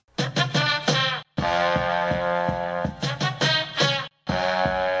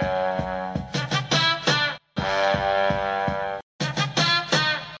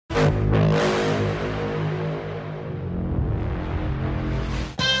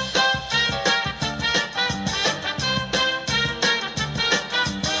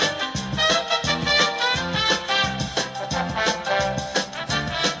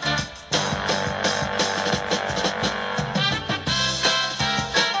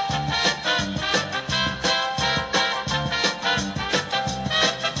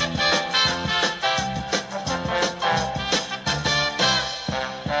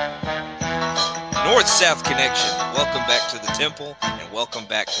South Connection. Welcome back to the Temple, and welcome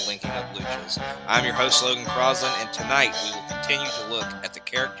back to Linking Up Luchas. I'm your host, Logan Crosland, and tonight we will continue to look at the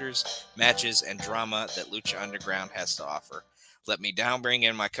characters, matches, and drama that Lucha Underground has to offer. Let me bring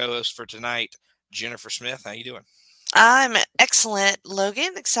in my co-host for tonight, Jennifer Smith. How you doing? I'm excellent,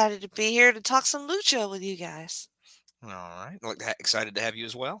 Logan. Excited to be here to talk some lucha with you guys. All right. Excited to have you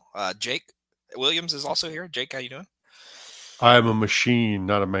as well. Jake Williams is also here. Jake, how you doing? I'm a machine,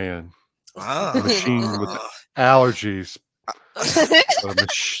 not a man. Ah. A machine with allergies.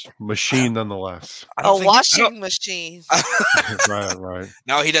 Machine nonetheless. A washing machine. Right.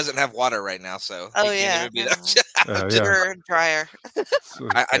 No, he doesn't have water right now, so Oh he yeah, can't even be that. or dryer.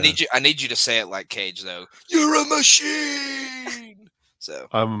 I need you to say it like Cage though. You're a machine. So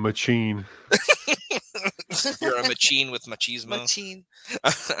I'm a machine. You're a machine with machismo. Machine.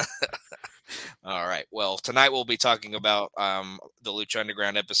 All right. Well, tonight we'll be talking about the Lucha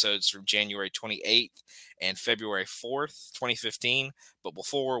Underground episodes from January 28th and February 4th, 2015. But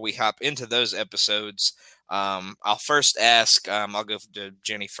before we hop into those episodes, I'll first ask, I'll go to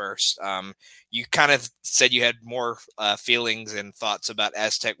Jenny first. You kind of said you had more feelings and thoughts about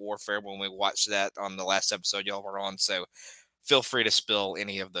Aztec Warfare when we watched that on the last episode y'all were on. So feel free to spill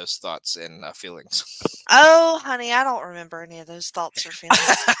any of those thoughts and feelings. Oh, honey, I don't remember any of those thoughts or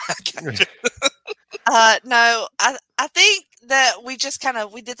feelings. No, I think that we just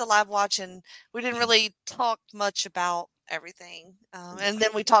we did the live watch and we didn't really talk much about everything. And then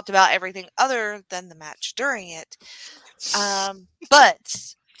we talked about everything other than the match during it.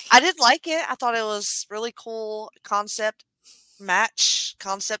 But I did like it. I thought it was really cool concept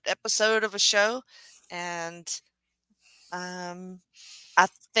episode of a show. And I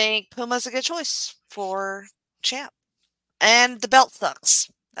think Puma's a good choice for champ. And the belt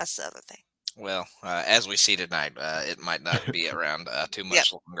sucks. That's the other thing. Well, as we see tonight, it might not be around too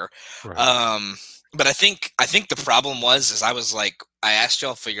much longer. Right. But I think the problem was I asked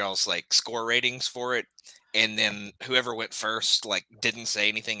y'all for y'all's score ratings for it, and then whoever went first didn't say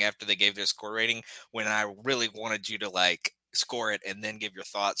anything after they gave their score rating when I really wanted you to score it and then give your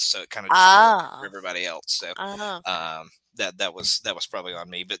thoughts, so it kind of just for everybody else. So that was probably on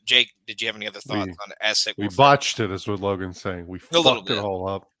me. But Jake, did you have any other thoughts on Aztec Warfare? We botched it, is what Logan's saying. We fucked it all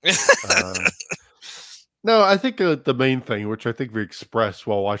up. No, I think the main thing, which I think we expressed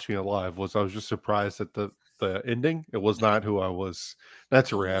while watching it live, was I was just surprised at the ending. It was not who I was.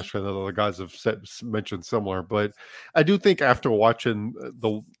 That's a reaction. I know the guys have mentioned similar, but I do think after watching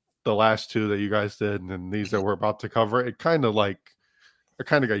the last two that you guys did, and then these that we're about to cover, it kind of I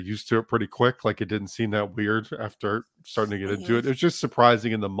kind of got used to it pretty quick. It didn't seem that weird after starting to get into it. It was just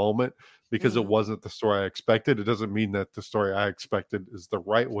surprising in the moment because it wasn't the story I expected. It doesn't mean that the story I expected is the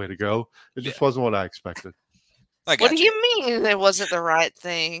right way to go. It just wasn't what I expected. What do you mean it wasn't the right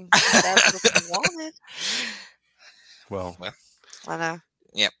thing? That's what you wanted. Well, I know.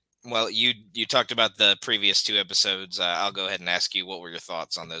 Yep. Well, you talked about the previous two episodes. I'll go ahead and ask you, what were your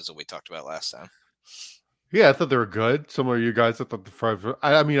thoughts on those that we talked about last time? Yeah, I thought they were good. Some of you guys, I thought the five.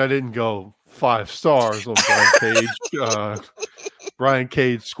 I mean, I didn't go 5 stars on Brian Cage. Brian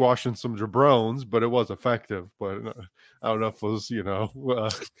Cage squashing some jabrones, but it was effective. But I don't know if it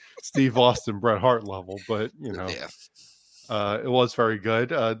was Steve Austin, Bret Hart level, but it was very good.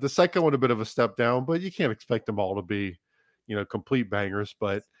 The second one a bit of a step down, but you can't expect them all to be complete bangers.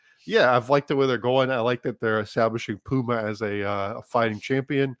 But yeah, I've liked the way they're going. I like that they're establishing Puma as a fighting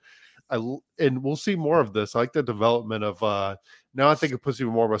champion. And we'll see more of this. I like the development of now I think it puts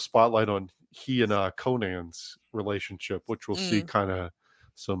even more of a spotlight on he and Conan's relationship, which we'll see kind of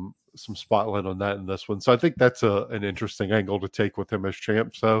some spotlight on that in this one. So I think that's an interesting angle to take with him as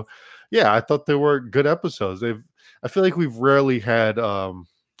champ. So yeah, I thought they were good episodes. I feel like we've rarely had I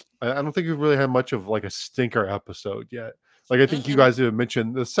don't think we've really had much of a stinker episode yet. I think you guys even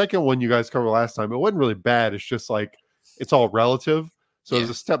mentioned the second one you guys covered last time. It wasn't really bad. It's just it's all relative. So it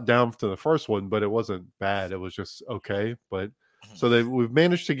was a step down to the first one, but it wasn't bad. It was just okay. But so we've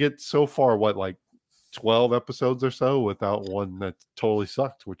managed to get so far 12 episodes or so without one that totally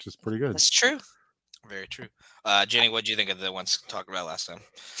sucked, which is pretty good. That's true. Very true. Jenny, what did you think of the ones talked about last time?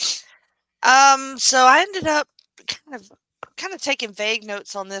 So I ended up kind of taking vague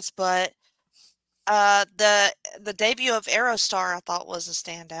notes on this, but the debut of Aerostar I thought was a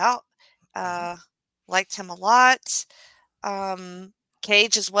standout. Liked him a lot.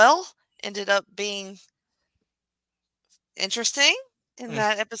 Cage as well ended up being interesting in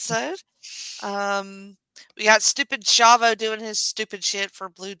that episode. We got stupid Chavo doing his stupid shit for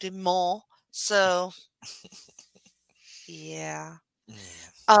Blue Demon. So yeah.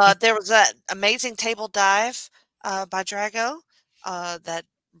 There was that amazing table dive by Drago that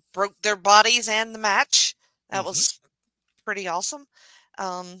broke their bodies and the match. That Mhm. was pretty awesome.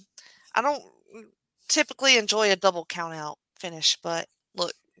 I don't typically enjoy a double count out finish, but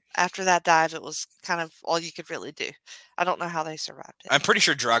look, after that dive, it was kind of all you could really do. I don't know how they survived it. I'm pretty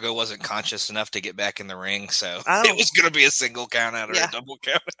sure Drago wasn't conscious enough to get back in the ring, so it Oh, was going to be a single count out or Yeah. a double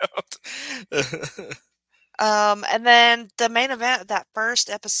count out. and then the main event of that first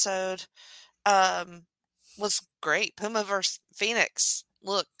episode was great. Puma versus Phoenix.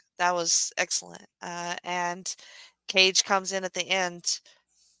 Look, that was excellent. And Cage comes in at the end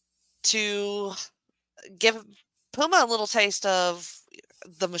to give Puma a little taste of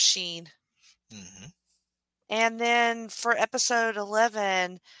the machine. hmm And then for episode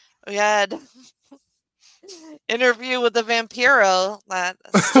 11, we had interview with the Vampiro that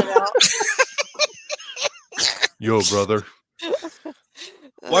stood out. Yo, brother.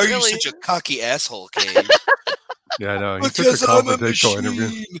 Why are Really- you such a cocky asshole, Cage? Yeah, I know. He's Because such a I'm a confrontational interview.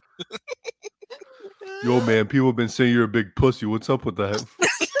 machine. Yo, man, people have been saying you're a big pussy. What's up with that?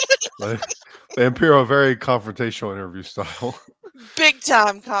 Like, Vampiro, very confrontational interview style. Big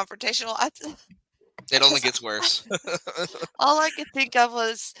time confrontational. It only gets worse. All I could think of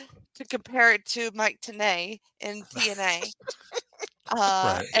was to compare it to Mike Tenay in TNA.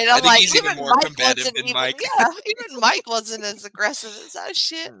 Right. And I I'm think like, he's even even more Mike combative wasn't than even, Mike. yeah, even Mike wasn't as aggressive as that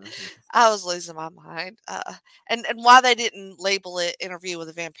shit. I was losing my mind. And why they didn't label it interview with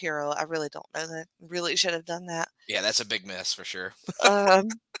a Vampiro, I really don't know. That really should have done that. Yeah, that's a big mess for sure.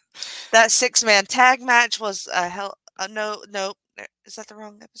 That 6-man tag match was a hell. No, is that the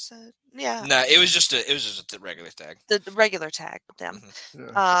wrong episode? Yeah, No, it was just a regular tag. the regular tag with them.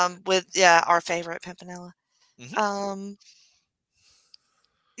 Yeah. With our favorite Pimpinella. Mhm.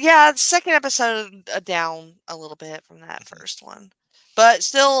 Yeah, the second episode down a little bit from that first one, but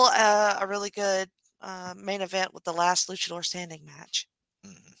still a really good main event with the last luchador standing match.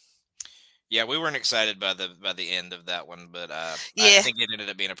 Mhm. Yeah, we weren't excited by the end of that one, but I Yeah. think it ended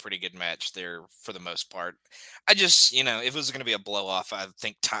up being a pretty good match there for the most part. I just, if it was going to be a blow off, I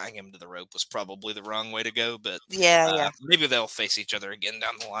think tying him to the rope was probably the wrong way to go. But Yeah. maybe they'll face each other again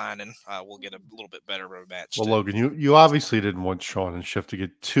down the line, and we'll get a little bit better of a match. Well, to- Logan, you obviously didn't want Sean and Schiff to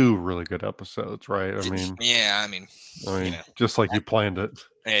get 2 really good episodes, right? I mean, yeah, I mean, just like you planned it.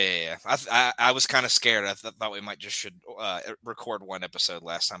 Yeah. I was kind of scared. I thought we might just should record one episode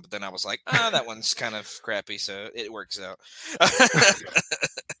last time, but then I was like, that one's kind of crappy, so it works out.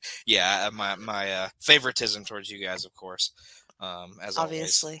 Yeah, my favoritism towards you guys, of course, as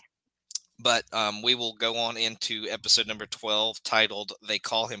Obviously. always. But we will go on into episode number 12, titled "They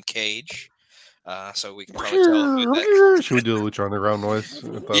Call Him Cage." So we can probably tell who that. Should we do the Lucha Underground noise?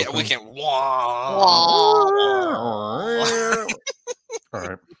 Yeah, we can. All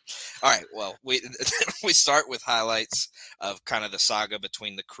right. All right. Well, we start with highlights of kind of the saga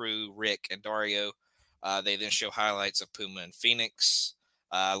between the crew, Rick and Dario. They then show highlights of Puma and Phoenix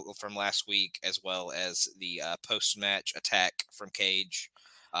from last week, as well as the post-match attack from Cage.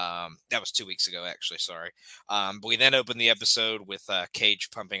 That was 2 weeks ago, actually. Sorry. But we then open the episode with Cage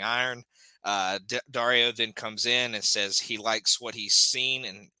pumping iron. Dario then comes in and says he likes what he's seen,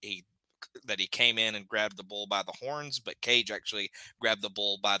 and that he came in and grabbed the bull by the horns, but Cage actually grabbed the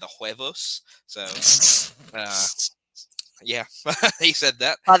bull by the huevos. So, yeah, he said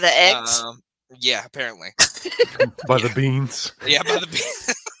that. By the eggs? Yeah, apparently. By the beans. Yeah, by the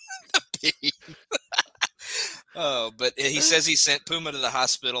beans. Oh, but he says he sent Puma to the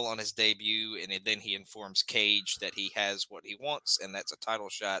hospital on his debut, and then he informs Cage that he has what he wants, and that's a title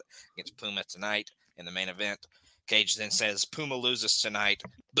shot against Puma tonight in the main event. Cage then says Puma loses tonight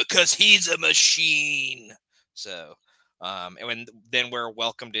because he's a machine. So, and then we're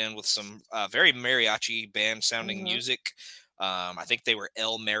welcomed in with some very mariachi band sounding music. I think they were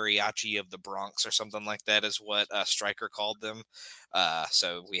El Mariachi of the Bronx or something like that is what Stryker called them.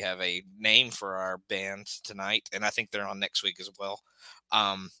 So we have a name for our band tonight, and I think they're on next week as well.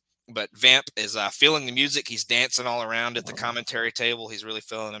 But Vamp is feeling the music. He's dancing all around at the commentary table. He's really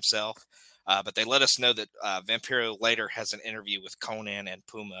feeling himself. But they let us know that Vampiro later has an interview with Conan and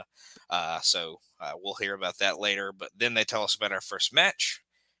Puma. So we'll hear about that later. But then they tell us about our first match.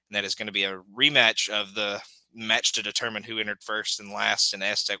 And that is going to be a rematch of the match to determine who entered first and last in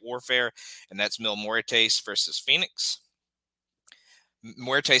Aztec Warfare. And that's Mil Muertes versus Phoenix.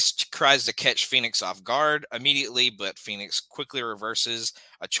 Muertes tries to catch Phoenix off guard immediately, but Phoenix quickly reverses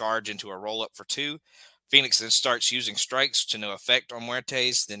a charge into a roll-up for 2. Phoenix then starts using strikes to no effect on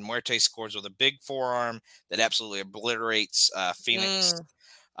Muertes. Then Muertes scores with a big forearm that absolutely obliterates Phoenix.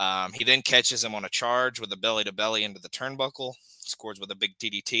 He then catches him on a charge with a belly-to-belly into the turnbuckle. Scores with a big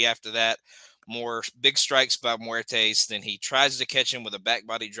DDT after that. More big strikes by Muertes. Then he tries to catch him with a back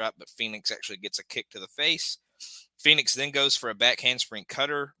body drop, but Phoenix actually gets a kick to the face. Phoenix then goes for a back handspring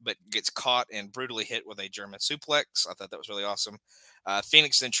cutter, but gets caught and brutally hit with a German suplex. I thought that was really awesome.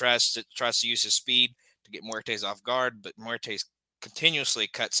 Phoenix then tries to use his speed to get Muertes off guard, but Muertes continuously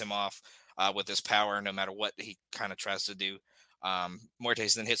cuts him off with his power, no matter what he kind of tries to do.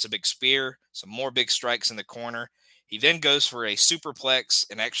 Muertes then hits a big spear, some more big strikes in the corner. He then goes for a superplex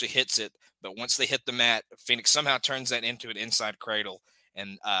and actually hits it, but once they hit the mat, Phoenix somehow turns that into an inside cradle,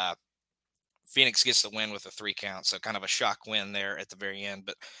 and Phoenix gets the win with a 3 count. So kind of a shock win there at the very end,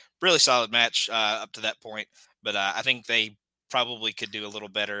 but really solid match up to that point. But I think they probably could do a little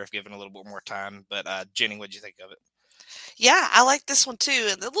better if given a little bit more time. But Jenny, what'd you think of it? Yeah, I like this one too.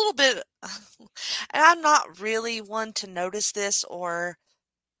 A little bit, and I'm not really one to notice this, or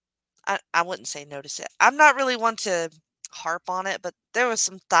I wouldn't say notice it. I'm not really one to harp on it, but there was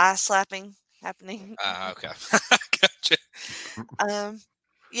some thigh slapping happening. Okay. Gotcha.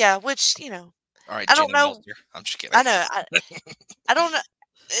 Yeah, which, All right, I don't Jenny know. Melter. I'm just kidding. I know. I don't know.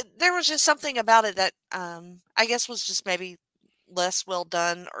 There was just something about it that I guess was just maybe less well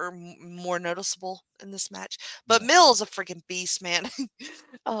done or more noticeable in this match. But Mill is a freaking beast, man.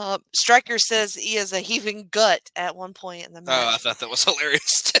 Stryker says he is a heaving gut at one point in the match. Oh, I thought that was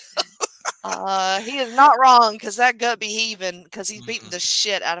hilarious. He is not wrong, because that gut be heaving, because he's beating the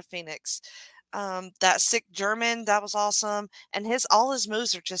shit out of Phoenix. That sick German, that was awesome. And all his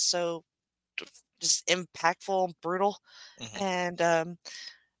moves are just so impactful and brutal. And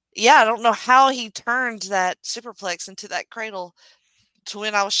yeah, I don't know how he turned that superplex into that cradle to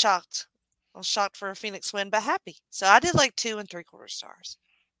win. I was shocked. I was shocked for a Phoenix win, but happy. So I did like 2 3/4 stars.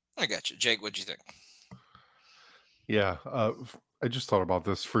 I got you. Jake, what'd you think? Yeah, I just thought about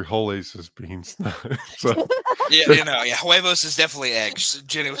this. Frijoles is beans. So, yeah, huevos is definitely eggs.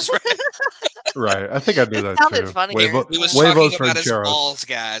 Jenny was right. Right, I think I knew that sounded too. funny. He was huevos talking about his rancheros. balls,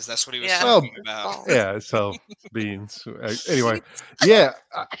 guys. That's what he was Yeah. talking about. Yeah, so beans. Anyway, yeah,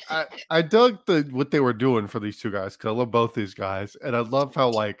 I dug what they were doing for these 2 guys, because I love both these guys, and I love how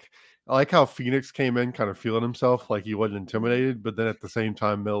I like how Phoenix came in kind of feeling himself, like he wasn't intimidated, but then at the same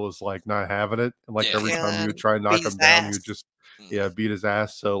time, Mill was like not having it, and like every time you would try and knock him down, you would just beat his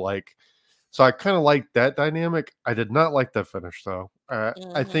ass. So I kind of like that dynamic. I did not like that finish though.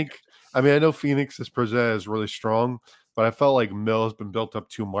 I think, I know Phoenix is presented as really strong, but I felt like Mill has been built up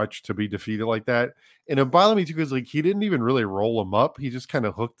too much to be defeated like that. And it bothered me too, because he didn't even really roll him up. He just kind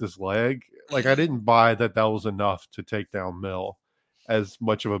of hooked his leg. I didn't buy that was enough to take down Mill, as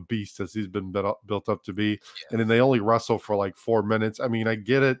much of a beast as he's been built up to be. And then they only wrestle for 4 minutes. I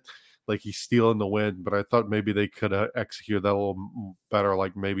get it. He's stealing the win, but I thought maybe they could have executed that a little better,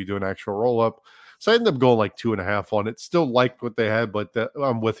 maybe do an actual roll up. So I ended up going 2.5 on it. Still liked what they had, but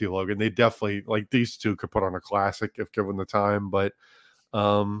I'm with you, Logan. They definitely, these 2 could put on a classic if given the time. But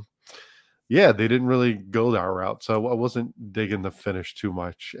yeah, they didn't really go that route. So I wasn't digging the finish too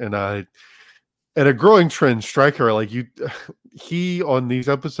much. And and a growing trend, Stryker, he on these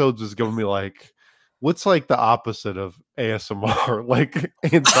episodes is giving me what's the opposite of ASMR,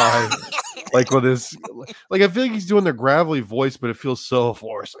 anti, with his, I feel like he's doing the gravelly voice, but it feels so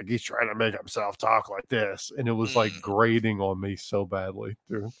forced. He's trying to make himself talk like this, and it was grating on me so badly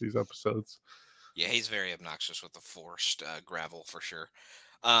through these episodes. Yeah, he's very obnoxious with the forced gravel for sure.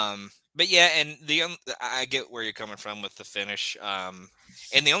 But yeah, and I get where you're coming from with the finish.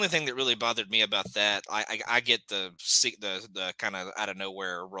 And the only thing that really bothered me about that, I get the kind of out of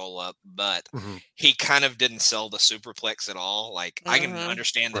nowhere roll up, but he kind of didn't sell the superplex at all. I can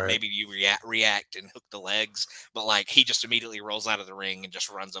understand that maybe you react and hook the legs, but he just immediately rolls out of the ring and just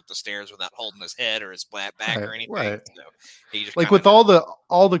runs up the stairs without holding his head or his back or anything. Right. So he just with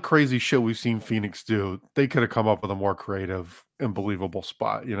all the crazy shit we've seen Phoenix do, they could have come up with a more creative and believable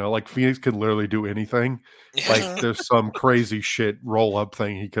spot. Phoenix could literally do anything. There's some crazy shit roll up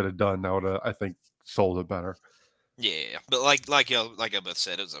thing he could have done that would have, I think, sold it better. Yeah, but like I both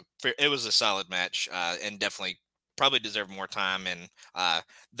said, it was a solid match, and definitely probably deserve more time, and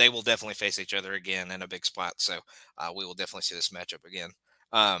they will definitely face each other again in a big spot. So we will definitely see this matchup again.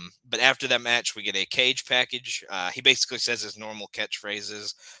 But after that match, we get a cage package. He basically says his normal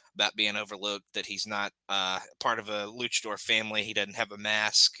catchphrases about being overlooked, that he's not part of a luchador family. He doesn't have a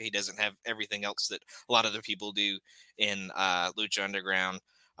mask. He doesn't have everything else that a lot of other people do in Lucha Underground.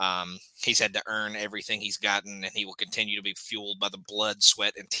 He's had to earn everything he's gotten, and he will continue to be fueled by the blood,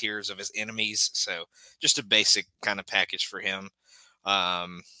 sweat, and tears of his enemies. So just a basic kind of package for him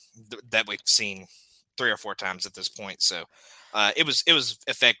that we've seen 3 or 4 times at this point. So it was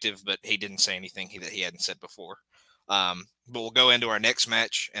effective, but he didn't say anything that he hadn't said before. But we'll go into our next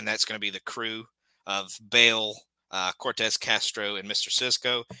match, and that's going to be the crew of Bale, Cortez Castro, and Mr.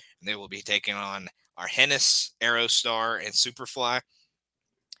 Cisco. And they will be taking on Argenis, Aerostar, and Superfly.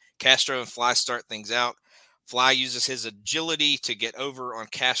 Castro and Fly start things out. Fly uses his agility to get over on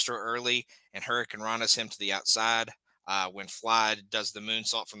Castro early, and Hurricane Rana's him to the outside. When Fly does the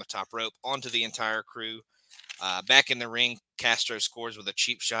moonsault from the top rope onto the entire crew. Back in the ring, Castro scores with a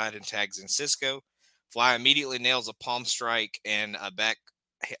cheap shot and tags in Cisco. Fly immediately nails a palm strike and a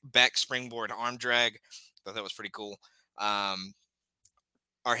back springboard arm drag. I thought that was pretty cool.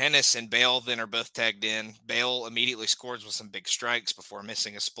 Argenis and Bale then are both tagged in. Bale immediately scores with some big strikes before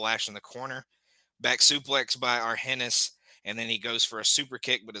missing a splash in the corner. Back suplex by Argenis, and then he goes for a super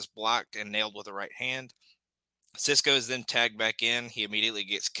kick but is blocked and nailed with the right hand. Cisco is then tagged back in. He immediately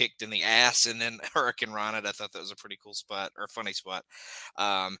gets kicked in the ass, and then Hurricane Rana. I thought that was a pretty cool spot, or funny spot.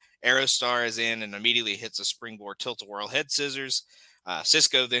 Aerostar is in and immediately hits a springboard tilt-a-whirl head scissors.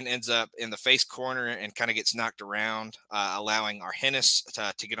 Cisco then ends up in the face corner and kind of gets knocked around, allowing Argenis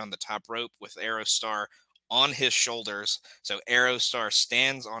to get on the top rope with Aerostar on his shoulders. So Aerostar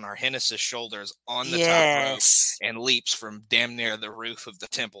stands on Argenis' shoulders on the top rope and leaps from damn near the roof of the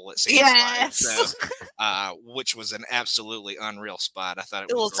temple, it seems like. So, which was an absolutely unreal spot. I thought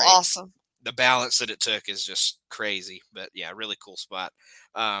it was great. Awesome. The balance that it took is just crazy. But yeah, really cool spot.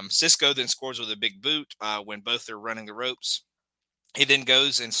 Cisco then scores with a big boot when both are running the ropes. He then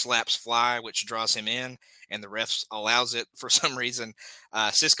goes and slaps Fly, which draws him in, and the ref allows it for some reason.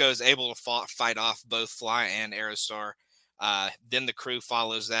 Cisco is able to fight off both Fly and Aerostar. Then the crew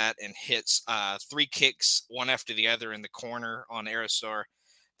follows that and hits 3 kicks, one after the other in the corner on Aerostar.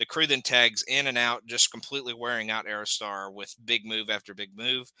 The crew then tags in and out, just completely wearing out Aerostar with big move after big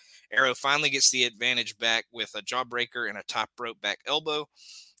move. Aero finally gets the advantage back with a jawbreaker and a top rope back elbow.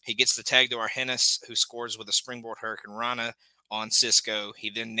 He gets the tag to Argenis, who scores with a springboard Hurricane Rana on Cisco. He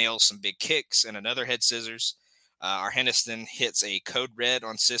then nails some big kicks and another head scissors. Argenis then hits a code red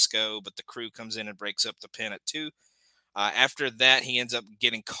on Cisco, but the crew comes in and breaks up the pin at 2. After that, he ends up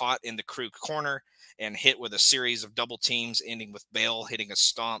getting caught in the crew corner and hit with a series of double teams, ending with Bale hitting a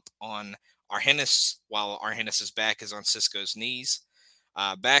stomp on Argenis while Argenis' back is on Cisco's knees.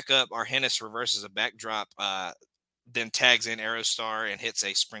 Back up, Argenis reverses a backdrop, then tags in Aerostar and hits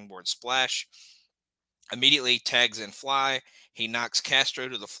a springboard splash. Immediately tags in Fly. He knocks Castro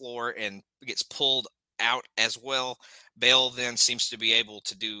to the floor and gets pulled out as well. Bale then seems to be able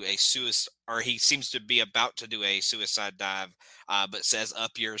to do a he seems to be about to do a suicide dive, but says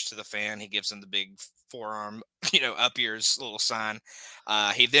up yours to the fan. He gives him the big forearm, up yours little sign.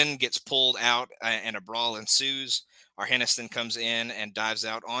 He then gets pulled out and a brawl ensues. Argenis then comes in and dives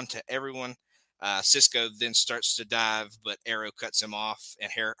out onto everyone. Cisco then starts to dive, but Arrow cuts him off,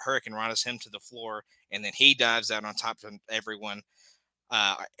 and Hurricane Rana's him to the floor, and then he dives out on top of everyone.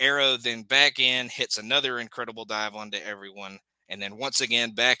 Arrow then back in, hits another incredible dive onto everyone, and then once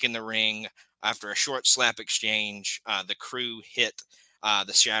again back in the ring after a short slap exchange. The crew hit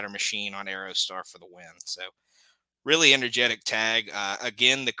the Shatter Machine on Aerostar for the win. So really energetic tag.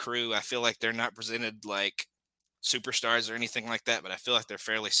 Again, the crew, I feel like they're not presented like superstars or anything like that, but I feel like they're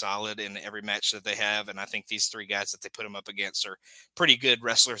fairly solid in every match that they have, and I think these 3 guys that they put them up against are pretty good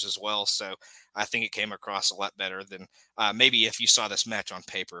wrestlers as well, so I think it came across a lot better than maybe if you saw this match on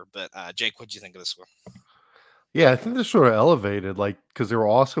paper. But Jake, what do you think of this one? Yeah, I think they're sort of elevated, because they were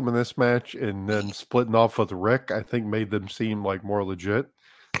awesome in this match, and then splitting off with Rick, I think made them seem like more legit,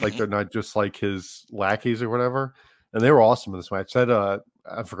 like they're not just like his lackeys or whatever. And they were awesome in this match. That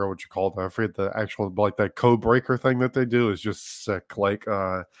I forgot what you called it. I forget the actual, like, that code breaker thing that they do is just sick. Like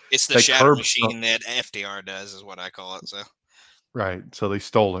it's the Shatter Machine that FDR does, is what I call it. So right, so they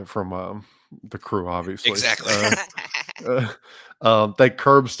stole it from the crew, obviously. Exactly. That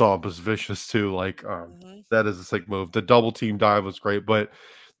curb stomp is vicious too. Like that is a sick move. The double team dive was great, but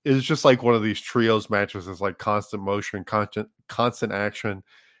it's just like one of these trios matches. It's like constant motion, constant action.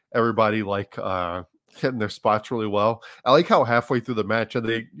 Everybody like hitting their spots really well. I like how halfway through the match, and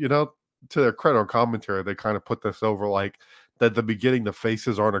they, to their credit on commentary, they kind of put this over like that at the beginning the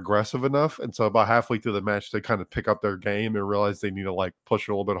faces aren't aggressive enough, and so about halfway through the match they kind of pick up their game and realize they need to like push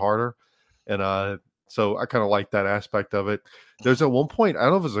it a little bit harder. And so I kind of like that aspect of it. There's at one point, I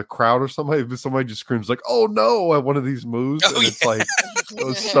don't know if it's a crowd or somebody, but somebody just screams like, "Oh no!" at one of these moves, and it's like it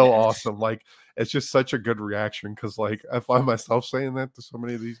was so awesome. Like it's just such a good reaction because like I find myself saying that to so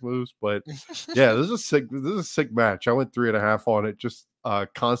many of these moves. But yeah, this is a sick match. I went 3.5 on it. Just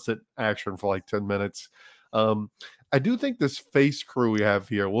constant action for like 10 minutes. I do think this face crew we have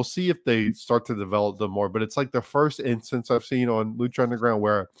here, we'll see if they start to develop them more. But it's like the first instance I've seen on Lucha Underground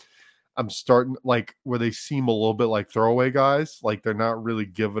where I'm starting like where they seem a little bit like throwaway guys. Like they're not really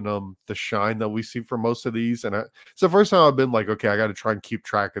giving them the shine that we see for most of these. And it's the first time I've been like, okay, I got to try and keep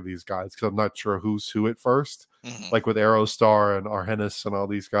track of these guys because I'm not sure who's who at first. Like with Aerostar and Arhenis and all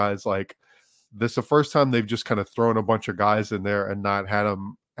these guys, like this is the first time they've just kind of thrown a bunch of guys in there and not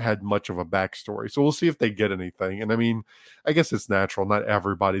had much of a backstory. So we'll see if they get anything. And I mean, I guess it's natural. Not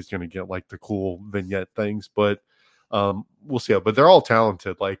everybody's going to get like the cool vignette things, but we'll see. But they're all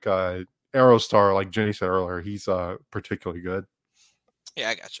talented. Like Aerostar, like Jenny said earlier, he's particularly good. Yeah,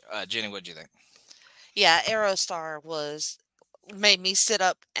 I got you. Jenny, what do you think? Yeah, Aerostar made me sit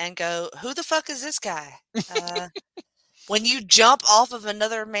up and go, "Who the fuck is this guy?" When you jump off of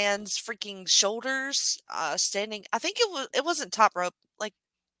another man's freaking shoulders, standing, I think it wasn't top rope, like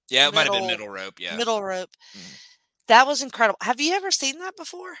yeah, it might have been middle rope. Yeah, middle rope. That was incredible. Have you ever seen that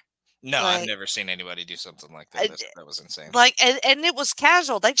before? No, I've never seen anybody do something like that. That was insane. Like, and it was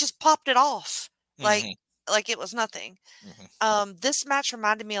casual. They just popped it off, like it was nothing. This match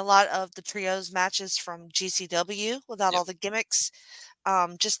reminded me a lot of the trios matches from GCW without all the gimmicks.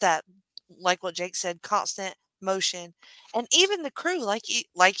 Just that, like what Jake said, constant motion, and even the crew, like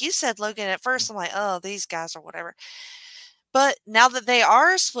you said, Logan. At first, I'm like, oh, these guys or whatever. But now that they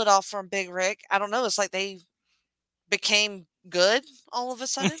are split off from Big Rick, I don't know. It's like they became good all of a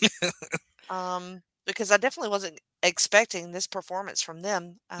sudden. Because I definitely wasn't expecting this performance from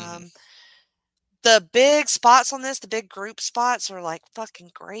them. The big spots on this, the big group spots, are like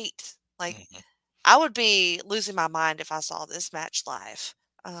fucking great. Like I would be losing my mind if I saw this match live.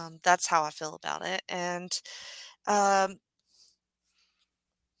 That's how I feel about it. And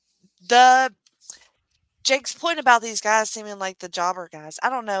the Jake's point about these guys seeming like the jobber guys,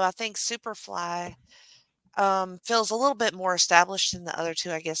 I don't know. I think Superfly feels a little bit more established than the other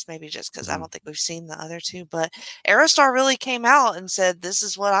two, I guess maybe just because I don't think we've seen the other two. But Aerostar really came out and said, "This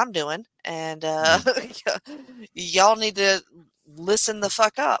is what I'm doing, and y'all need to listen the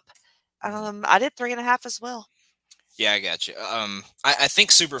fuck up." I did 3.5 as well. Yeah, I got you. I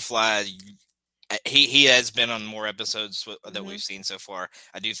think Superfly, he has been on more episodes that we've seen so far.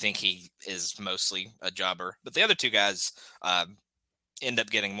 I do think he is mostly a jobber, but the other two guys end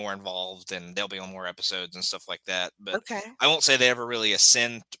up getting more involved, and they'll be on more episodes and stuff like that. But I won't say they ever really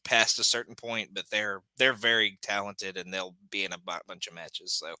ascend past a certain point, but they're very talented, and they'll be in a bunch of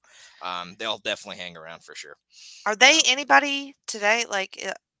matches. So they'll definitely hang around for sure. Are they anybody today? Like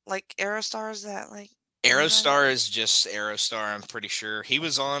Aerostar, is that like? Aerostar is just Aerostar. I'm pretty sure he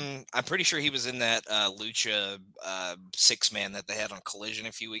was on. I'm pretty sure he was in that Lucha 6-man that they had on Collision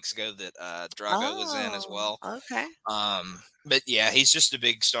a few weeks ago. That Drago was in as well. Okay. But yeah, he's just a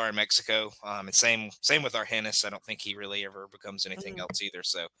big star in Mexico. And same with Arhenis. I don't think he really ever becomes anything else either.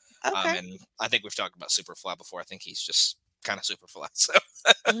 So, and I think we've talked about Superfly before. I think he's just kind of Superfly. So,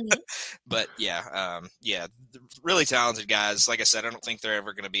 but yeah, really talented guys. Like I said, I don't think they're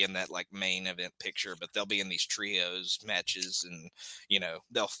ever going to be in that like main event picture, but they'll be in these trios matches, and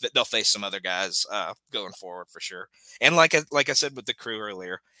they'll face some other guys going forward for sure. And like I said with the crew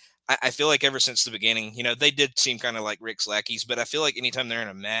earlier, I feel like ever since the beginning, they did seem kind of like Rick's lackeys, but I feel like anytime they're in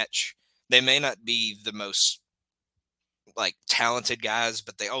a match, they may not be the most like talented guys,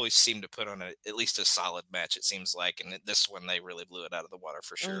 but they always seem to put on at least a solid match, it seems like. And this one, they really blew it out of the water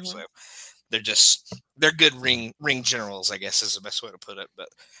for sure. So they're good ring generals, I guess is the best way to put it. But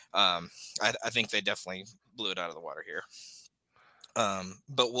I think they definitely blew it out of the water here.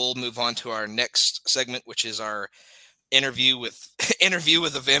 But we'll move on to our next segment, which is our interview with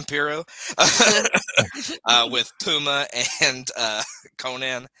a Vampiro with Puma and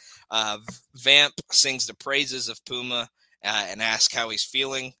Conan. Vamp sings the praises of Puma and asks how he's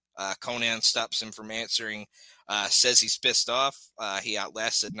feeling. Conan stops him from answering, says he's pissed off. He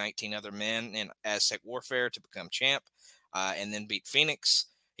outlasted 19 other men in Aztec warfare to become champ, and then beat Phoenix.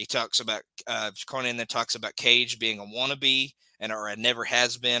 He talks about Conan then talks about Cage being a wannabe or a never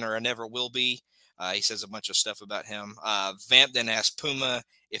has been or a never will be. He says a bunch of stuff about him. Vamp then asks Puma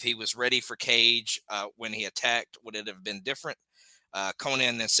if he was ready for Cage when he attacked. Would it have been different?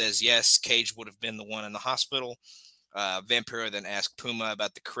 Conan then says yes, Cage would have been the one in the hospital. Vampiro then asks Puma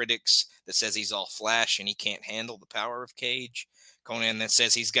about the critics that says he's all flash and he can't handle the power of Cage. Conan then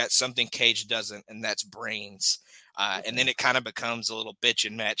says he's got something Cage doesn't, and that's brains. And then it kind of becomes a little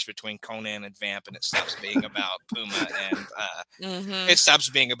bitching match between Conan and Vamp, and it stops being about Puma and it stops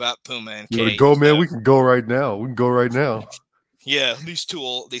being about Puma and Cage. Go, man. We can go right now. Yeah, these two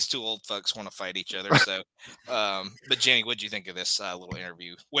old fucks want to fight each other. So, but Jenny, what do you think of this little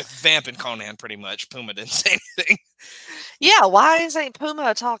interview with Vamp and Conan? Pretty much, Puma didn't say anything. Yeah, why isn't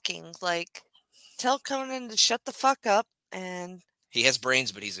Puma talking? Like, tell Conan to shut the fuck up and He has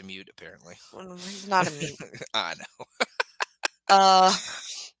brains, but he's a mute, apparently. He's not a mute. I know. I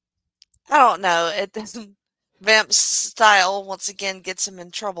don't know. Vamp's style once again gets him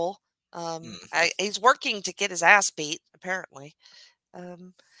in trouble. He's working to get his ass beat, apparently.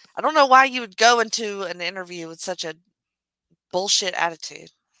 I don't know why you would go into an interview with such a bullshit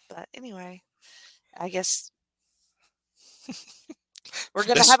attitude. But anyway, I guess we're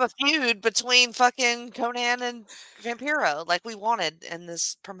going to have a feud between fucking Conan and Vampiro like we wanted in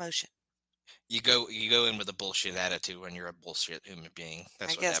this promotion. You go in with a bullshit attitude when you're a bullshit human being.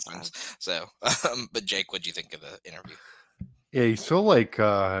 That's what happens. So, but Jake, what'd you think of the interview? Yeah, he's so like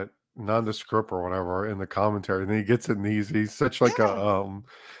nondescript or whatever in the commentary, and then he gets in these. He's such like a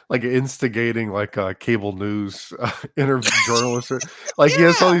like instigating like a cable news interview journalist. Like he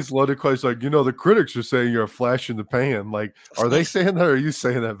has all these loaded questions. Like, the critics are saying you're a flash in the pan. Like, are they saying that? Or are you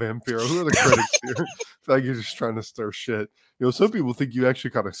saying that, Vampiro? Who are the critics here? I feel like you're just trying to stir shit. Some people think you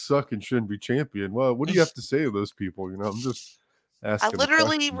actually kind of suck and shouldn't be champion. Well, what do you have to say to those people? I'm just asking. I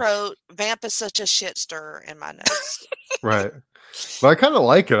literally wrote Vamp is such a shit stirrer in my notes. Right. But I kind of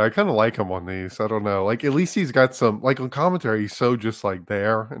like it. I kind of like him on these. I don't know. Like, at least he's got some, like, on commentary, he's so just, like,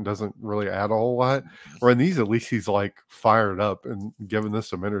 there and doesn't really add a whole lot. Or in these, at least he's, like, fired up and giving this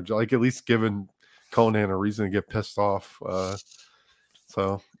some energy. Like, at least giving Conan a reason to get pissed off.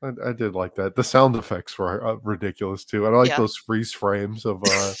 So I did like that. The sound effects were ridiculous, too. I like those freeze frames of,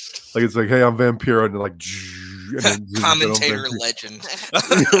 like, it's like, hey, I'm Vampiro, and then, like, and then commentator legend.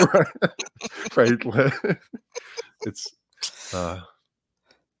 Right. It's,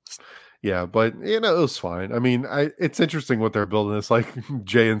 yeah, but it was fine. I mean, it's interesting what they're building. It's like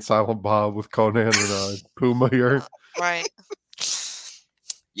Jay and Silent Bob with Conan and Puma here, right?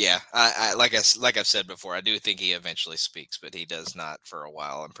 Yeah, I like I've said before, I do think he eventually speaks, but he does not for a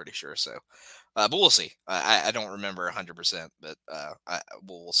while. I'm pretty sure. So, but we'll see. I don't remember 100%, but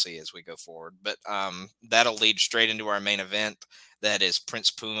we'll see as we go forward. But that'll lead straight into our main event. That is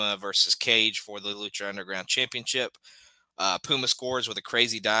Prince Puma versus Cage for the Lucha Underground Championship. Puma scores with a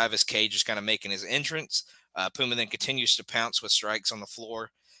crazy dive as Cage is kind of making his entrance. Puma then continues to pounce with strikes on the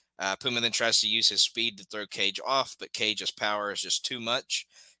floor. Puma then tries to use his speed to throw Cage off, but Cage's power is just too much.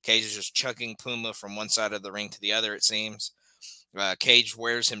 Cage is just chucking Puma from one side of the ring to the other, it seems. Cage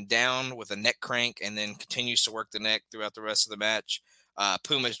wears him down with a neck crank and then continues to work the neck throughout the rest of the match.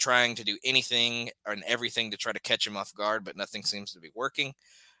 Puma is trying to do anything and everything to try to catch him off guard, but nothing seems to be working.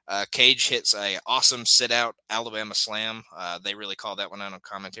 Cage hits a awesome sit-out Alabama slam. They really call that one out on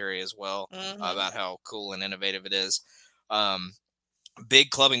commentary as well, about how cool and innovative it is. Big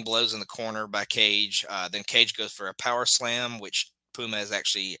clubbing blows in the corner by Cage. Then Cage goes for a power slam, which Puma is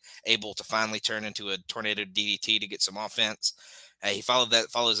actually able to finally turn into a tornado DDT to get some offense. He follows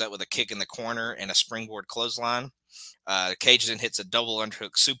that with a kick in the corner and a springboard clothesline. Cage then hits a double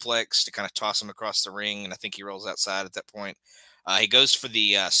underhook suplex to kind of toss him across the ring, and I think he rolls outside at that point. He goes for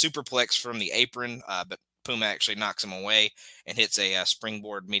the superplex from the apron, but Puma actually knocks him away and hits a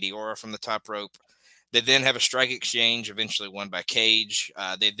springboard Meteora from the top rope. They then have a strike exchange, eventually won by Cage.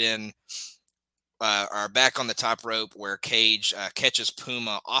 They then are back on the top rope where Cage catches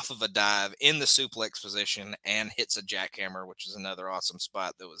Puma off of a dive in the suplex position and hits a jackhammer, which is another awesome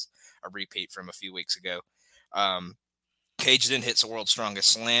spot that was a repeat from a few weeks ago. Cage then hits a world's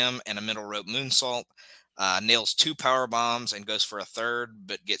strongest slam and a middle rope moonsault. Nails 2 power bombs and goes for a third,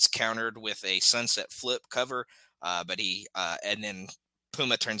 but gets countered with a sunset flip cover. And then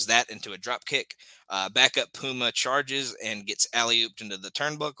Puma turns that into a drop kick. Backup Puma charges and gets alley-ooped into the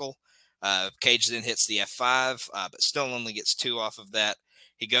turnbuckle. Cage then hits the F5, but still only gets 2 off of that.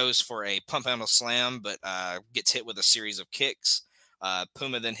 He goes for a pump handle slam, but gets hit with a series of kicks.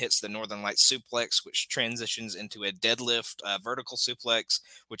 Puma then hits the Northern Lights suplex, which transitions into a deadlift vertical suplex,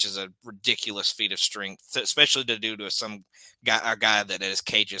 which is a ridiculous feat of strength, especially to do to a guy that is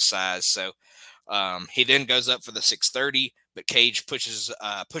Cage's size. So he then goes up for the 630, but Cage pushes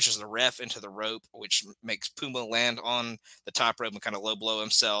the ref into the rope, which makes Puma land on the top rope and kind of low blow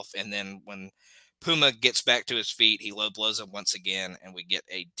himself. And then when Puma gets back to his feet, he low blows him once again, and we get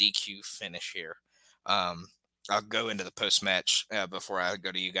a DQ finish here. I'll go into the post-match before I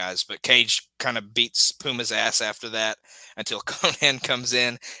go to you guys, but Cage kind of beats Puma's ass after that until Conan comes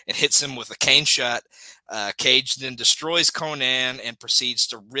in and hits him with a cane shot. Cage then destroys Conan and proceeds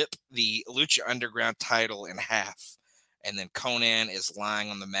to rip the Lucha Underground title in half. And then Conan is lying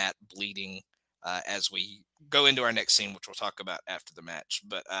on the mat bleeding as we go into our next scene, which we'll talk about after the match.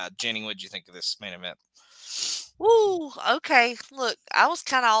 But Jenny, what did you think of this main event? Ooh, okay. Look, I was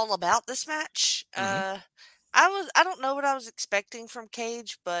kind of all about this match. I don't know what I was expecting from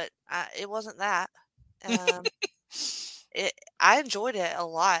Cage, but it wasn't that. I enjoyed it a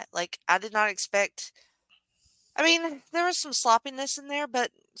lot. Like, I did not expect. I mean, there was some sloppiness in there,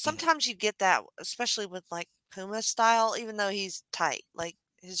 but sometimes you get that, especially with like Puma style, even though he's tight, like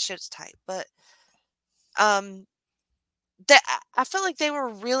his shit's tight. But um, that I felt like they were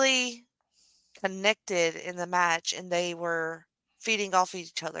really connected in the match, and they were feeding off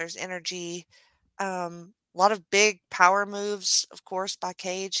each other's energy. A lot of big power moves, of course, by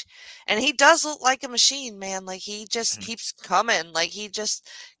Cage, and he does look like a machine, man. Like he just keeps coming, like he just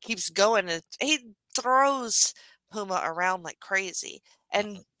keeps going, and he throws Puma around like crazy,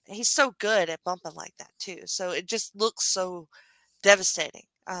 and he's so good at bumping like that too. So it just looks so devastating.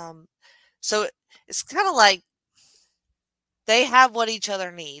 So it's kind of like they have what each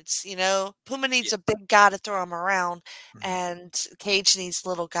other needs, you know. Puma needs a big guy to throw him around, and Cage needs a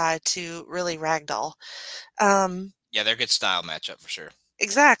little guy to really ragdoll. Yeah, they're a good style matchup for sure.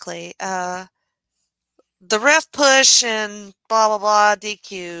 Exactly. The ref push and blah blah blah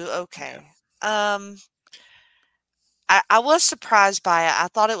DQ. Okay. Yeah. I was surprised by it. I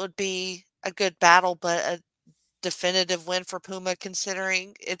thought it would be a good battle, but a definitive win for Puma,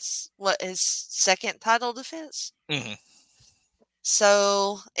 considering it's his second title defense. Mm-hmm.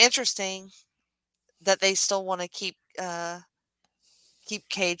 So interesting that they still want to keep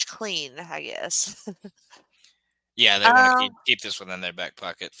Cage clean, I guess. Yeah, they want to keep this one in their back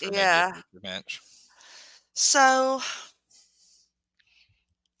pocket for maybe a future match. So,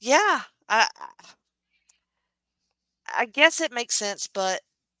 yeah, I guess it makes sense, but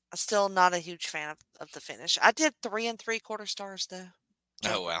I'm still not a huge fan of the finish. I did 3 3/4 stars though.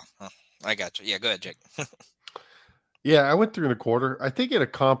 Oh wow, I got you. Yeah, go ahead, Jake. Yeah, I went 3 1/4. I think it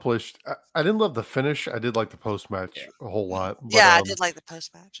accomplished. I didn't love the finish. I did like the post match a whole lot. But, yeah, I did like the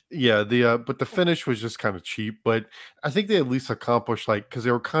post match. Yeah, but the finish was just kind of cheap. But I think they at least accomplished, like, because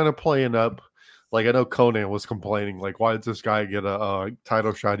they were kind of playing up. Like, I know Conan was complaining, like, why did this guy get a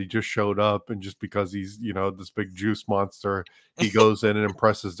title shot? He just showed up, and just because he's, this big juice monster, he goes in and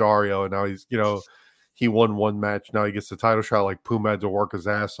impresses Dario, and now he's, he won one match. Now he gets the title shot. Like, Puma had to work his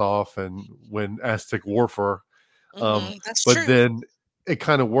ass off and win Aztec Warfare. That's but true. Then it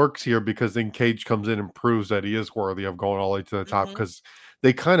kind of works here because then Cage comes in and proves that he is worthy of going all the way to the top, because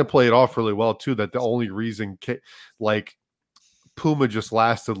they kind of play it off really well too, that the only reason Puma just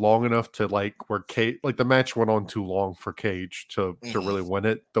lasted long enough to where Cage, the match went on too long for Cage to really win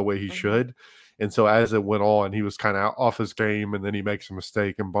it the way he should. And so as it went on, he was kind of off his game, and then he makes a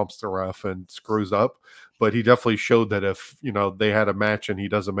mistake and bumps the ref and screws up. But he definitely showed that if, they had a match and he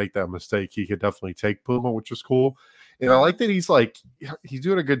doesn't make that mistake, he could definitely take Puma, which is cool. And I like that he's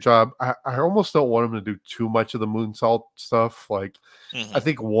doing a good job. I almost don't want him to do too much of the moonsault stuff. I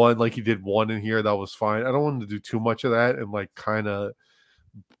think he did one in here, that was fine. I don't want him to do too much of that and kind of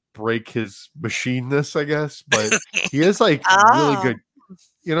break his machineness, I guess. But he is really good.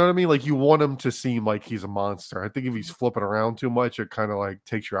 You know what I mean? You want him to seem like he's a monster. I think if he's flipping around too much, it kind of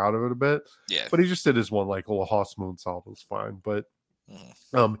takes you out of it a bit. Yeah. But he just did his one little Haas moonsault, was fine. But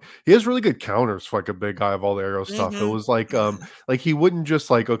he has really good counters for a big guy of all the arrow stuff. It was he wouldn't just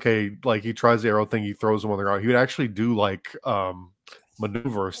he tries the arrow thing, he throws him on the ground. He would actually do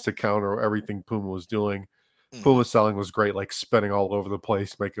maneuvers to counter everything Puma was doing. Puma selling was great, spinning all over the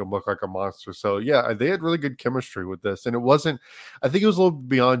place, making him look like a monster. So yeah, they had really good chemistry with this, and it wasn't. I think it was a little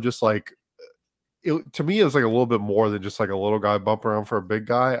beyond just to me, it was a little bit more than just a little guy bump around for a big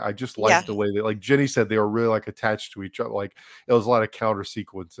guy. I just liked the way that, Jenny said, they were really attached to each other. It was a lot of counter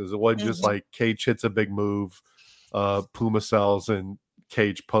sequences. It wasn't just Cage hits a big move, Puma sells, and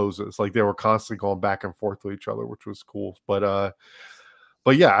Cage poses. They were constantly going back and forth with each other, which was cool.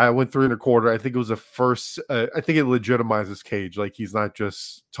 But yeah, I went 3 1/4. I think it was the first. I think it legitimizes Cage. He's not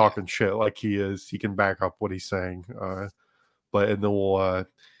just talking shit like he is. He can back up what he's saying. And then we'll.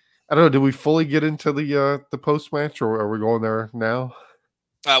 I don't know. Did we fully get into the post match, or are we going there now?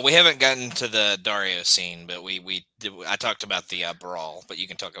 We haven't gotten to the Dario scene, but we did. I talked about the brawl, but you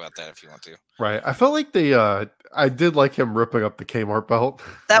can talk about that if you want to. Right. I felt like I did like him ripping up the Kmart belt.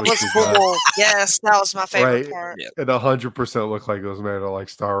 That was cool. Yes, that was my favorite part. It 100% looked like it was made of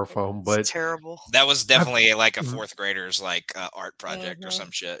styrofoam, but it's terrible. That was definitely a fourth grader's art project or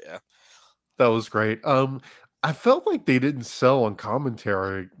some shit. Yeah, that was great. I felt like they didn't sell on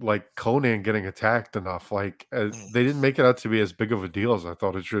commentary Conan getting attacked enough. They didn't make it out to be as big of a deal as I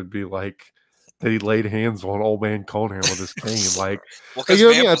thought it should be. That he laid hands on old man Conan with his cane. Well,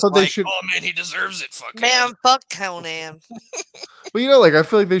 I thought they should. Oh man, he deserves it. Fuck man, fuck Conan. But I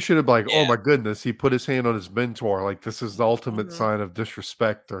feel like they should have oh my goodness, he put his hand on his mentor. This is the ultimate sign of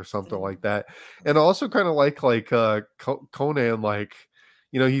disrespect or something like that. And I also kind of Conan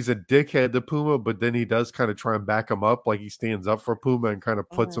he's a dickhead to Puma, but then he does kind of try and back him up. Like he stands up for Puma and kind of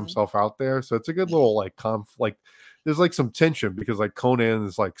puts himself out there. So it's a good little like like there's like some tension because like Conan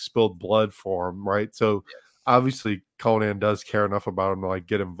is like spilled blood for him, right? So obviously Conan does care enough about him to like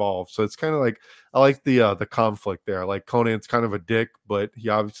get involved. So it's kind of like I like the conflict there. Like Conan's kind of a dick, but he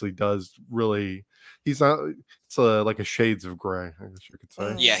obviously does really. He's not. It's like a shades of gray, I guess you could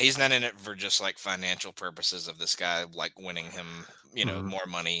say. Yeah, he's not in it for just like financial purposes of this guy, like winning him, more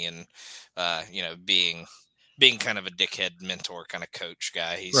money and being kind of a dickhead mentor kind of coach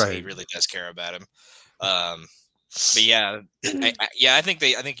guy. He really does care about him. But yeah, I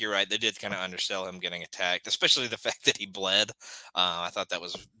think you're right. They did kind of undersell him getting attacked, especially the fact that he bled. I thought that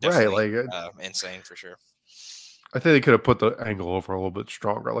was definitely insane for sure. I think they could have put the angle over a little bit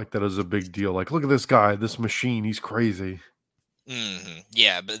stronger. Like that is a big deal. Like, look at this guy, this machine. He's crazy.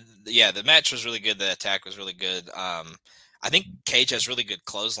 Yeah, but the match was really good. The attack was really good. I think Cage has really good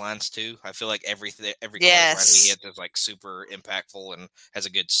clotheslines too. I feel like every clothesline he hits is like super impactful and has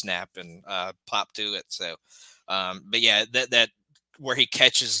a good snap and pop to it. So, but yeah, that where he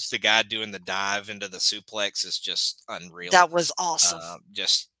catches the guy doing the dive into the suplex is just unreal. That was awesome.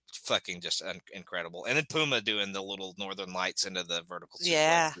 Just incredible. And then Puma doing the little Northern Lights into the vertical suplex.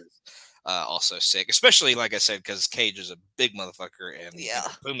 Yeah. Also sick, especially like I said, because Cage is a big motherfucker and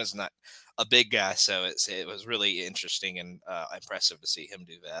Puma's not a big guy, so it was really interesting and impressive to see him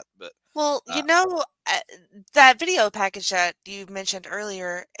do that. But that video package that you mentioned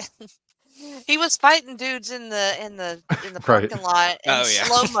earlier, he was fighting dudes in the parking lot in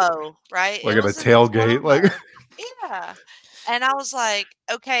slow-mo, right? Like at a tailgate, like yeah. And I was like,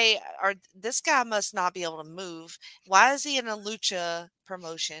 okay, this guy must not be able to move. Why is he in a lucha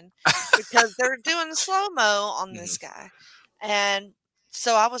promotion? Because they're doing slow-mo on this guy. And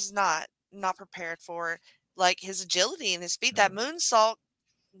so I was not prepared for like his agility and his speed. That moonsault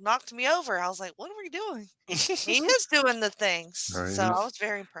knocked me over. I was like, what are we doing? He is doing the things. Right, so I was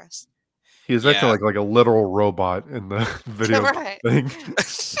very impressed. He was acting like a literal robot in the video thing.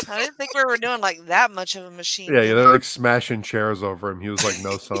 I didn't think we were doing like that much of a machine. Yeah, they're like smashing chairs over him. He was like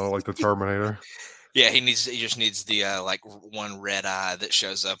no sound, like the Terminator. Yeah, he just needs the like one red eye that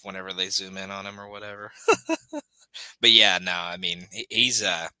shows up whenever they zoom in on him or whatever. But yeah, no, I mean he's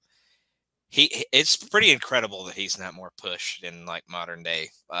it's pretty incredible that he's not more pushed in like modern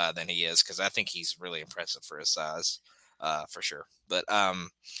day than he is, because I think he's really impressive for his size, for sure. But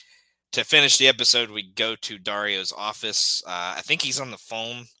to finish the episode, we go to Dario's office. I think he's on the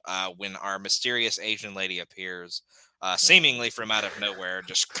phone when our mysterious Asian lady appears, seemingly from out of nowhere,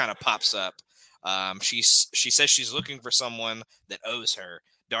 just kind of pops up. She says she's looking for someone that owes her.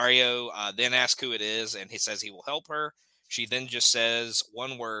 Dario then asks who it is, and he says he will help her. She then just says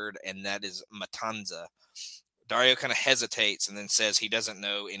one word, and that is Matanza. Dario kind of hesitates and then says he doesn't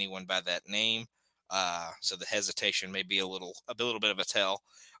know anyone by that name. So the hesitation may be a little bit of a tell.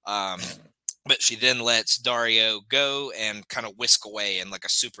 But she then lets Dario go and kind of whisk away in like a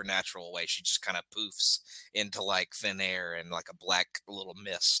supernatural way. She just kind of poofs into like thin air, and like a black little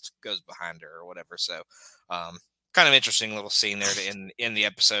mist goes behind her or whatever. So kind of interesting little scene there to end the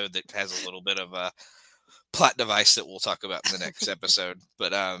episode that has a little bit of a plot device that we'll talk about in the next episode.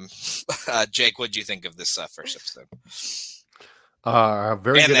 But Jake, what do you think of this first episode?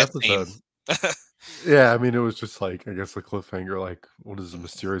 Very good episode. Yeah, I mean, it was just like, I guess the cliffhanger, like, what is the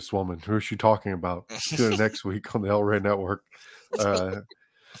mysterious woman? Who is she talking about? Tune in next week on the El Rey Network.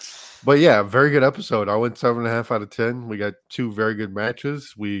 But yeah, very good episode. I went 7.5 out of 10. We got 2 very good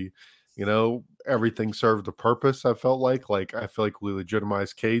matches. We, everything served a purpose. I felt like I feel like we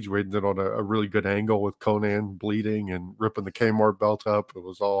legitimized Cage. We ended on a really good angle with Conan bleeding and ripping the Kmart belt up. That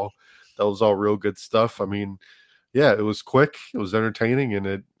was all real good stuff. I mean, yeah, it was quick, it was entertaining, and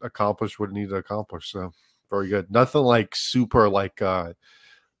it accomplished what it needed to accomplish. So very good. Nothing like super like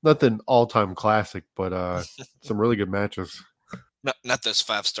nothing all-time classic, but some really good matches. Not those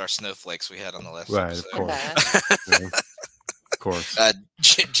 5-star snowflakes we had on the last episode. Of course. Yeah, of course.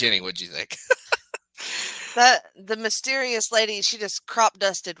 Jenny, what'd you think? The mysterious lady, she just crop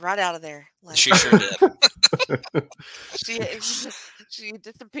dusted right out of there. Like, she sure did. She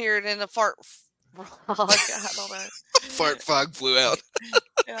disappeared in a fart. I don't know. Fart fog flew out.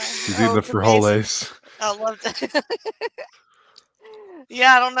 Yeah. She's eating the frijoles. I love that.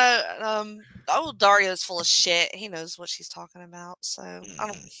 Yeah, I don't know. Dario's full of shit. He knows what she's talking about, so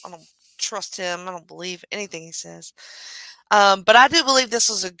I don't trust him. I don't believe anything he says. But I do believe this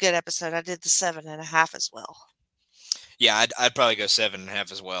was a good episode. I did the 7.5 as well. Yeah, I'd probably go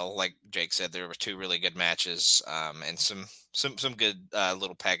 7.5 as well. Like Jake said, there were 2 really good matches, and some good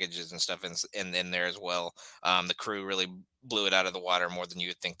little packages and stuff in there as well. The crew really blew it out of the water more than you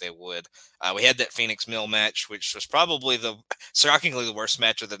would think they would. We had that Phoenix Mill match, which was probably shockingly the worst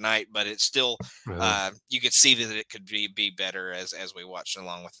match of the night, but it's still you could see that it could be better as we watched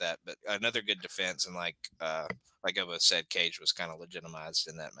along with that. But another good defense, and like Obo said, Cage was kind of legitimized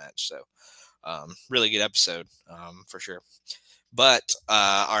in that match. So really good episode for sure. But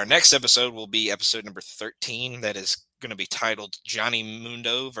our next episode will be episode number 13. That is going to be titled Johnny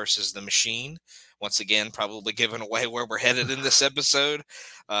Mundo versus the Machine. Once again, probably giving away where we're headed in this episode.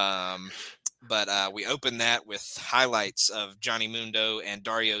 But we open that with highlights of Johnny Mundo and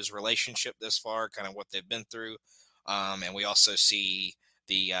Dario's relationship this far, kind of what they've been through. And we also see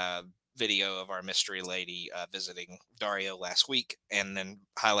the video of our mystery lady visiting Dario last week, and then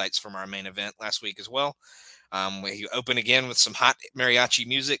highlights from our main event last week as well. We open again with some hot mariachi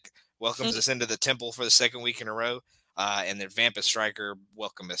music, welcomes us into the temple for the second week in a row. And then Vampus Striker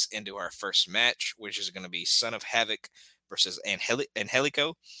welcomed us into our first match, which is going to be Son of Havoc versus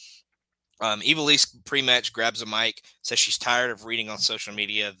Angelico. Evilise pre-match grabs a mic, says she's tired of reading on social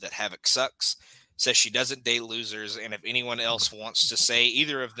media that Havoc sucks, says she doesn't date losers, and if anyone else wants to say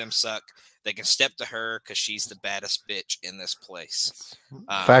either of them suck, they can step to her because she's the baddest bitch in this place.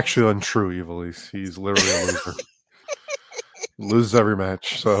 Factually untrue, Evilise. He's literally a loser. Loses every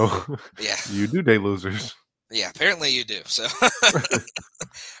match, so yeah, you do date losers. Yeah, apparently you do. So,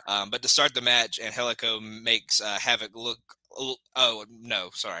 but to start the match, Angelico makes Havoc look. Oh no,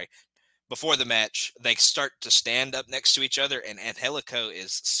 sorry. Before the match, they start to stand up next to each other, and Angelico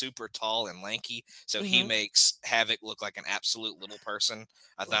is super tall and lanky, so he makes Havoc look like an absolute little person.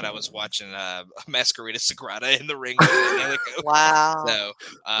 I thought I was watching Masquerita Sagrada in the ring with Angelico. Wow. So,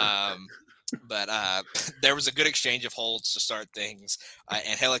 but there was a good exchange of holds to start things.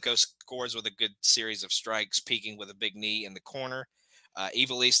 Angelico scores with a good series of strikes, peaking with a big knee in the corner.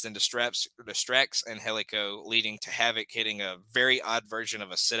 Evilise then distracts Angelico, leading to Havoc hitting a very odd version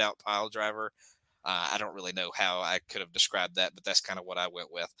of a sit-out pile driver. I don't really know how I could have described that, but that's kind of what I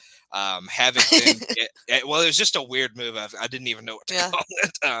went with. Havoc then it was just a weird move. I didn't even know what to call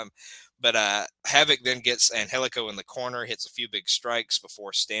it. But Havoc then gets Angelico in the corner, hits a few big strikes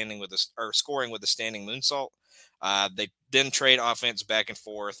before scoring with a standing moonsault. They then trade offense back and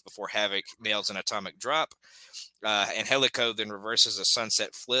forth before Havoc nails an atomic drop. Angelico then reverses a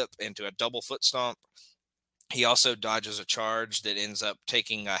sunset flip into a double foot stomp. He also dodges a charge that ends up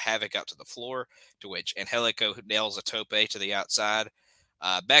taking Havoc out to the floor, to which Angelico nails a tope to the outside.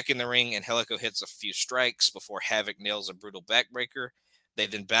 Back in the ring, Angelico hits a few strikes before Havoc nails a brutal backbreaker. They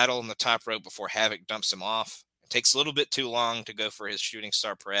then battle on the top rope before Havoc dumps him off. It takes a little bit too long to go for his shooting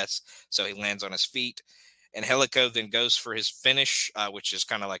star press, so he lands on his feet. Angelico then goes for his finish, which is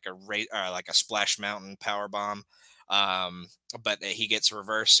kind of like a Splash Mountain power bomb. But he gets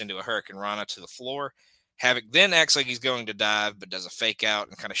reversed into a Hurricane Rana to the floor. Havoc then acts like he's going to dive, but does a fake out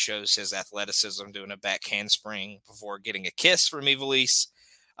and kind of shows his athleticism doing a back handspring before getting a kiss from Evilise.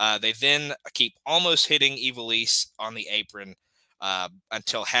 They then keep almost hitting Evilise on the apron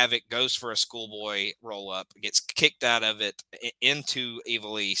until Havoc goes for a schoolboy roll up, gets kicked out of it into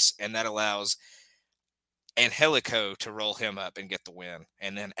Evilise, and that allows Angelico to roll him up and get the win.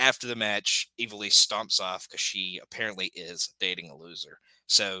 And then after the match, Evilise stomps off because she apparently is dating a loser.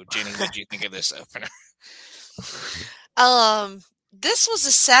 So, Jenny, what did you think of this opener? This was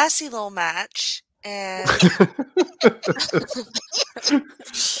a sassy little match, and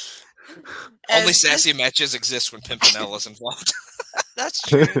only sassy matches exist when Pimpinella is involved. That's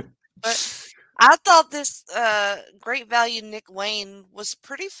true. But I thought this Great Value Nick Wayne was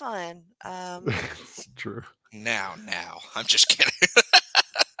pretty fun. True. Now, I'm just kidding.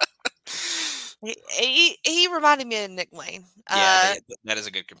 He reminded me of Nick Wayne. Yeah, that is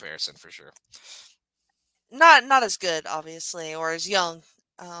a good comparison for sure. Not as good, obviously, or as young.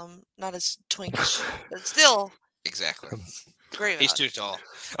 Not as twinkish, but still. Exactly. Great. He's too tall.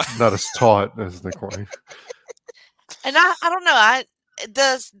 Not as taut as Nick Wayne. And I don't know.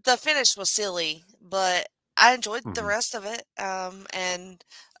 The finish was silly, but I enjoyed the rest of it. And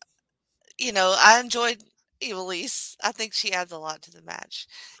I enjoyed Evilise. I think she adds a lot to the match.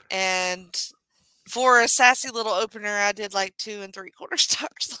 And for a sassy little opener, I did like 2 3/4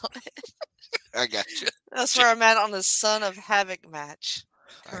 stars on it. I got you. That's where I'm at on the Son of Havoc match.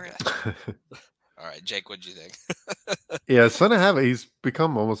 All right, Jake, what'd you think? Yeah, Son of Havoc, he's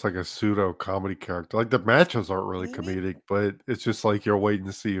become almost like a pseudo comedy character. Like the matches aren't really comedic, but it's just like you're waiting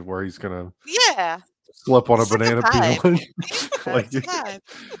to see where he's gonna slip on a banana peel.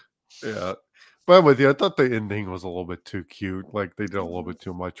 Yeah. But I'm with you. I thought the ending was a little bit too cute. Like they did a little bit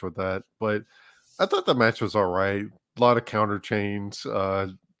too much with that. But I thought the match was all right. A lot of counter chains.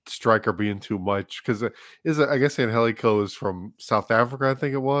 Striker being too much because I guess Angelico is from South Africa, I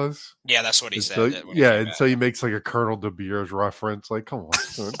think it was. Yeah, that's what he And said. so, When he came out. so he makes like a Colonel De Beers reference. Like, come on,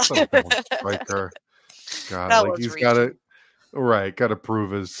 son, Striker. God, That like was he's got reaching. to got to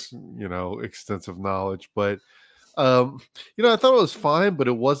prove his extensive knowledge, but. I thought it was fine, but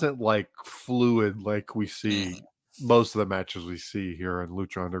it wasn't like fluid like we see most of the matches we see here in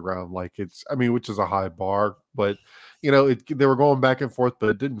Lucha Underground. Like which is a high bar, but they were going back and forth, but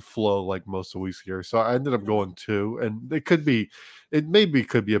it didn't flow like most of the weeks here. So I ended up going 2, and it could be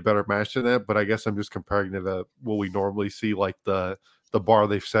a better match than that, but I guess I'm just comparing it to what we normally see, like the bar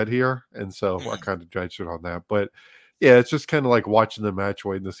they've set here, and so I kind of judged it on that, but. Yeah, it's just kind of like watching the match,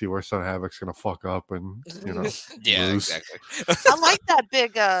 waiting to see where Son Havoc's going to fuck up and, yeah, lose. exactly. I like that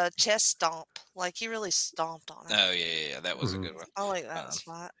big chest stomp. Like he really stomped on it. Oh, yeah. That was a good one. I like that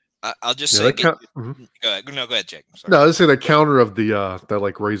spot. I'll just say, go ahead. No, go ahead, Jake. No, I was saying the counter of the that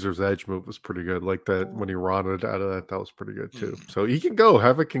like Razor's Edge move was pretty good. Like that when he rotted out of that was pretty good too. So he can go.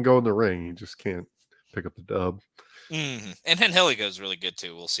 Havoc can go in the ring. He just can't pick up the dub. And Angelico is really good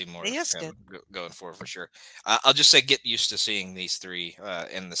too. We'll see more He is good. Going forward for sure. I'll just say get used to seeing these three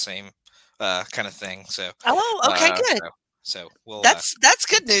in the same kind of thing. So okay, good. So we'll that's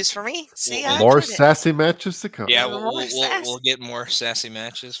good news for me. See, more sassy matches to come. Yeah, we'll get more sassy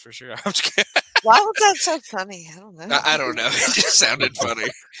matches for sure. Why was that so funny? I don't know. I don't know. It just sounded funny.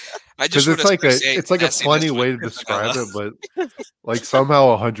 Because it's like a funny way to describe it, but like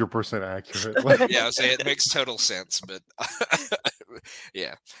somehow 100% accurate. Like, yeah, I'll say it makes total sense, but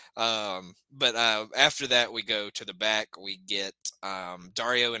yeah. But after that, we go to the back. We get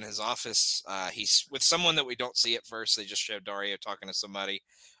Dario in his office. He's with someone that we don't see at first. They just show Dario talking to somebody.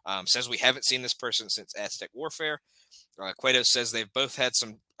 Says we haven't seen this person since Aztec Warfare. Cueto says they've both had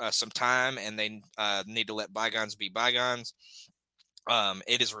some time and they need to let bygones be bygones.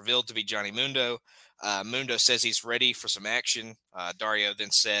 It is revealed to be Johnny Mundo. Mundo says he's ready for some action. Dario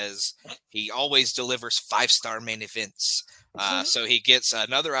then says he always delivers 5-star main events. So he gets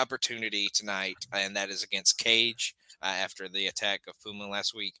another opportunity tonight, and that is against Cage after the attack of Puma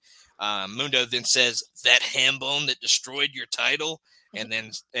last week. Mundo then says that ham bone that destroyed your title, and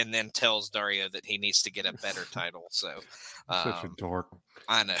then tells Dario that he needs to get a better title. So such a dork.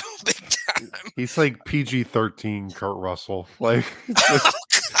 I know, big time. He's like PG-13 Kurt Russell, like.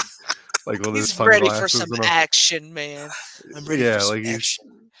 Like he's ready for some action, man. I'm ready for some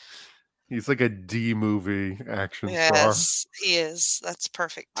action. He's like a D movie action star. Yes, he is. That's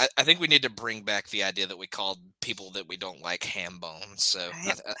perfect. I think we need to bring back the idea that we called people that we don't like ham bones. So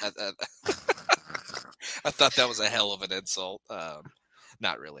I thought that was a hell of an insult.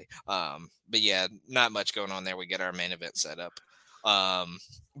 Not really. But yeah, not much going on there. We get our main event set up.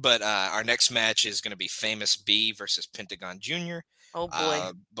 But our next match is going to be Famous B versus Pentagon Jr. Oh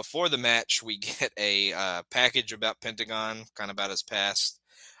boy! Before the match, we get a package about Pentagon, kind of about his past.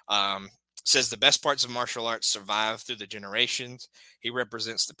 Says the best parts of martial arts survive through the generations. He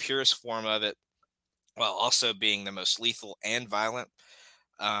represents the purest form of it, while also being the most lethal and violent.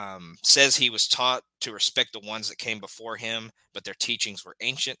 Says he was taught to respect the ones that came before him, but their teachings were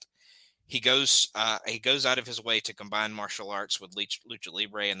ancient. He goes out of his way to combine martial arts with Lucha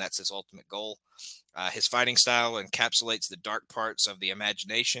Libre, and that's his ultimate goal. His fighting style encapsulates the dark parts of the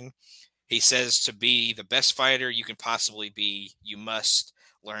imagination. He says to be the best fighter you can possibly be, you must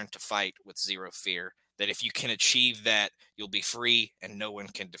learn to fight with zero fear. That if you can achieve that, you'll be free and no one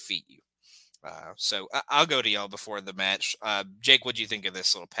can defeat you. So I'll go to y'all before the match. Jake, what do you think of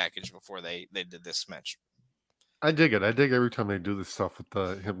this little package before they did this match? I dig it. I dig every time they do this stuff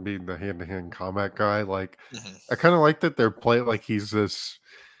with him being the hand-to-hand combat guy. Like, I kind of like that they're playing like he's this.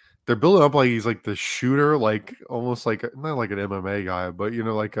 They're building up like he's like the shooter, like almost like not like an MMA guy, but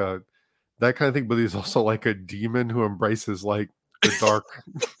like that kind of thing. But he's also like a demon who embraces like the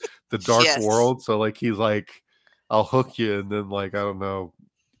dark, Yes. world. So like he's like, I'll hook you and then like I don't know,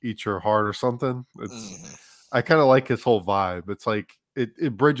 eat your heart or something. I kind of like his whole vibe. It's like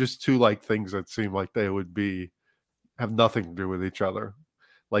it bridges two like things that seem like they would have nothing to do with each other.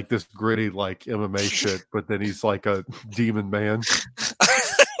 Like this gritty like MMA shit, but then he's like a demon man.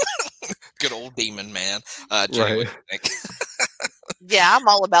 Good old demon man. Jenny, what do you think? Yeah, I'm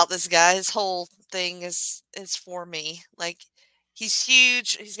all about this guy. His whole thing is for me. Like he's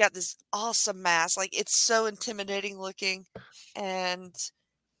huge. He's got this awesome mask. Like it's so intimidating looking, and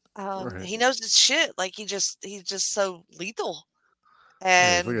he knows his shit. Like he's just so lethal,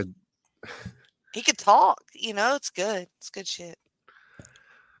 and he could talk. It's good. It's good shit.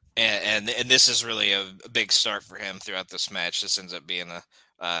 And this is really a big start for him throughout this match. This ends up being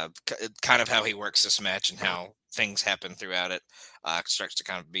kind of how he works this match and how things happen throughout it. Starts to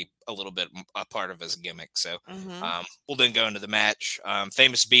kind of be a little bit a part of his gimmick. So Mm-hmm. we'll then go into the match.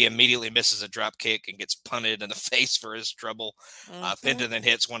 Famous B immediately misses a drop kick and gets punted in the face for his trouble. Mm-hmm. Penta then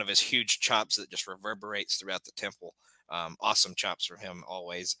hits one of his huge chops that just reverberates throughout the temple. Awesome chops from him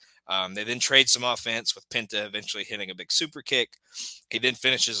always. They then trade some offense with Penta eventually hitting a big super kick. He then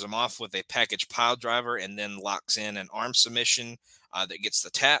finishes him off with a package pile driver and then locks in an arm submission that gets the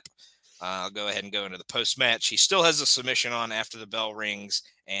tap. I'll go ahead and go into the post match. He still has a submission on after the bell rings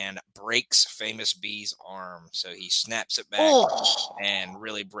and breaks Famous B's arm. So he snaps it back Oh. and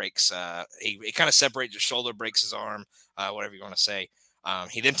really breaks. He kind of separates his shoulder, breaks his arm, whatever you want to say.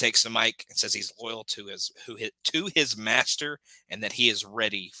 He then takes the mic and says he's loyal to his master and that he is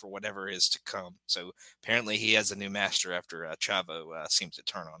ready for whatever is to come. So apparently he has a new master after Chavo seems to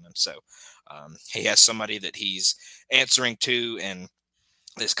turn on him. So he has somebody that he's answering to and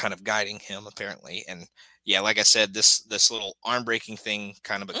is kind of guiding him apparently. And yeah, like I said, this little arm breaking thing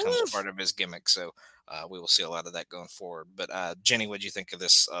kind of becomes part of his gimmick. So we will see a lot of that going forward. But Jenny, what do you think of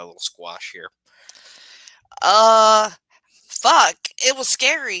this little squash here? Fuck. It was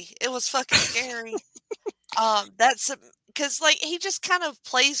scary. It was fucking scary. That's because like he just kind of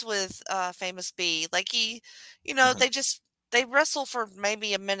plays with Famous B. Like he, they wrestle for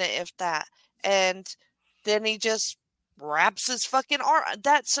maybe a minute if that, and then he just wraps his fucking arm.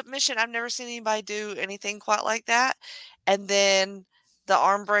 That submission, I've never seen anybody do anything quite like that. And then the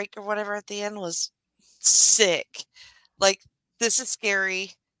arm break or whatever at the end was sick. Like, this is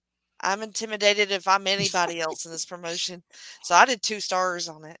scary. I'm intimidated if I'm anybody else in this promotion. So I did 2 stars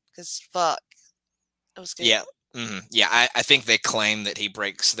on it because fuck, it was good. Yeah. Yeah, I think they claim that he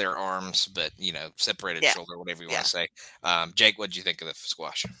breaks their arms, but separated Yeah. shoulder, whatever you Yeah. want to say. Jake, what did you think of the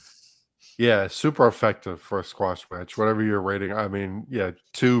squash? Yeah, super effective for a squash match. Whatever you're rating, I mean, yeah,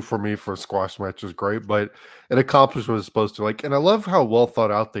 2 for me for a squash match is great, but it accomplished what it's supposed to. Like, and I love how well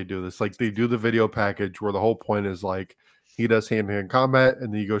thought out they do this. Like, they do the video package where the whole point is like he does hand-to-hand combat,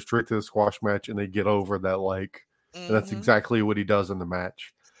 and then you go straight to the squash match, and they get over that. Like, and that's Mm-hmm. exactly what he does in the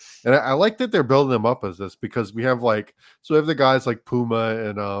match. And I like that they're building them up as this because we have we have the guys like Puma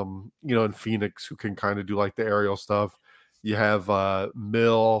and and Phoenix who can kind of do like the aerial stuff. You have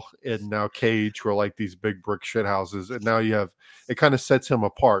Mill and now Cage who are like these big brick shit houses, and now you have it kind of sets him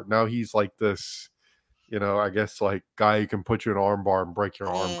apart. Now he's like this, I guess like guy you can put you in an arm bar and break your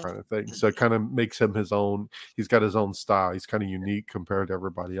arm kind of thing. So it kind of makes him his own. He's got his own style. He's kind of unique compared to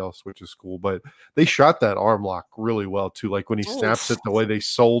everybody else, which is cool. But they shot that arm lock really well too. Like when he snaps it, the way they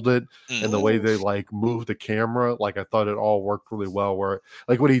sold it and the way they like move the camera, like I thought it all worked really well. Where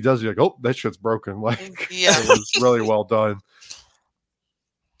like when he does, you're like, oh, that shit's broken. Like Yeah. it was really well done.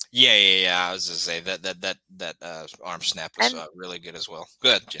 Yeah. I was gonna say that arm snap was really good as well.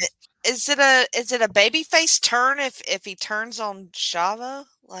 Good, Jen. Is it a babyface turn if he turns on Chavo?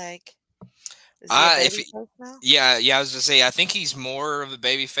 Like, is he a babyface now? Yeah, I was gonna say I think he's more of a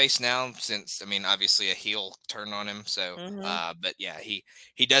babyface now since obviously a heel turned on him. So but yeah, he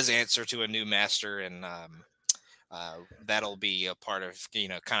does answer to a new master and that'll be a part of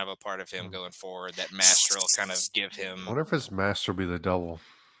kind of a part of him going forward. That master will kind of give him. I wonder if his master will be the devil.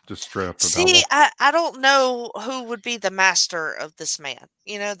 Just straight up the See, devil. I don't know who would be the master of this man.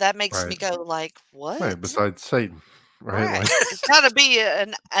 That makes me go like, what? Right, besides Satan, right? Right. It's got to be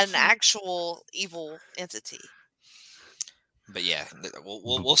an actual evil entity. But yeah,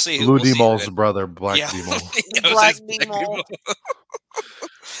 we'll see. Blue Demon's brother, Black Demon. Black Demon.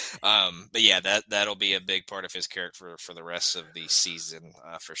 But yeah, that'll be a big part of his character for the rest of the season,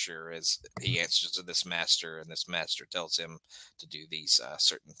 for sure. As he answers to this master, and this master tells him to do these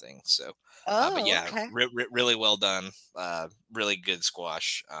certain things. So, but yeah, okay. really well done. Really good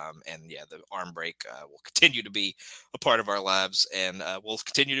squash. And yeah, the arm break will continue to be a part of our lives, and will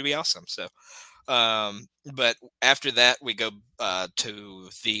continue to be awesome. So, but after that, we go to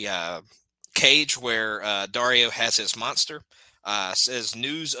the cage where Dario has his monster. Says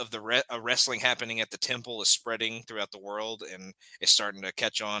news of the wrestling happening at the temple is spreading throughout the world and is starting to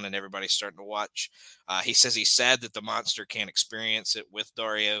catch on and everybody's starting to watch. He says he's sad that the monster can't experience it with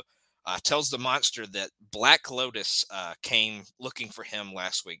Dario. Tells the monster that Black Lotus came looking for him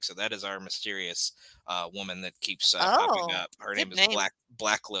last week. So that is our mysterious woman that keeps popping up. Her name is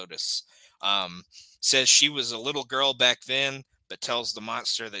Black Lotus. Says she was a little girl back then, but tells the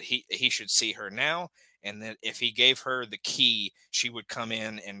monster that he should see her now. And that if he gave her the key, she would come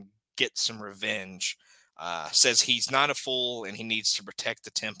in and get some revenge. Says he's not a fool and he needs to protect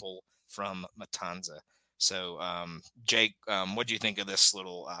the temple from Matanza. So, Jake, what do you think of this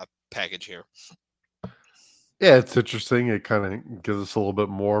little package here? Yeah, it's interesting. It kind of gives us a little bit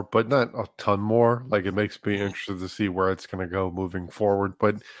more, but not a ton more. Like it makes me interested to see where it's going to go moving forward.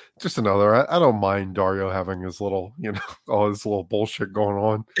 But just another, I don't mind Dario having his little, all his little bullshit going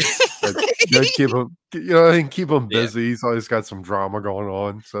on. Like, keep him, keep him Yeah. busy. He's always got some drama going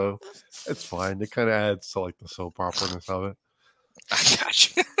on, so it's fine. It kind of adds to like the soap operaness of it. I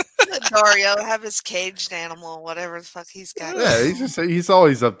got you. Let Dario have his caged animal, whatever the fuck he's got. Yeah, he's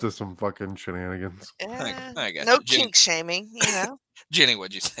always up to some fucking shenanigans. I got No you. kink shaming, Jenny,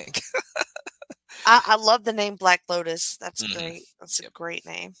 what'd you think? I love the name Black Lotus. That's great. That's a great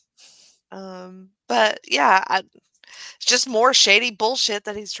name. But yeah, it's just more shady bullshit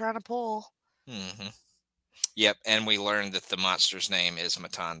that he's trying to pull. Mm-hmm. Yep, and we learned that the monster's name is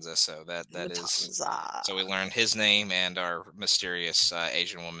Matanza, so that Matanza. is. So we learned his name and our mysterious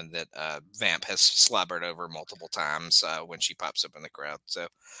Asian woman that Vamp has slobbered over multiple times when she pops up in the crowd. So,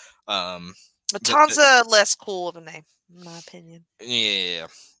 Matanza less cool of a name, in my opinion. Yeah,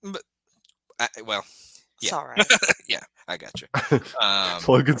 but yeah. It's all right. Yeah, I got you.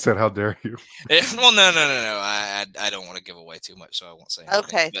 Logan said, "How dare you?" Well, no. I don't want to give away too much, so I won't say anything.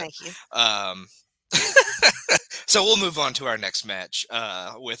 Okay, but, thank you. So we'll move on to our next match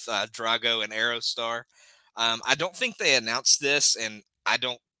with Drago and Aerostar. I don't think they announced this, and I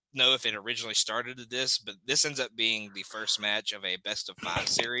don't know if it originally started at this, but this ends up being the first match of a best-of-5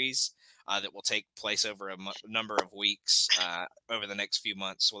 series that will take place over a number of weeks over the next few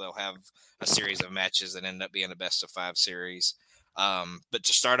months. So they'll have a series of matches that end up being a best-of-5 series. But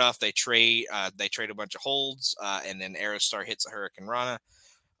to start off, they trade a bunch of holds, and then Aerostar hits a Hurricane Rana.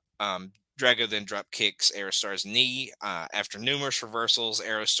 Drago then drop kicks Aerostar's knee. After numerous reversals,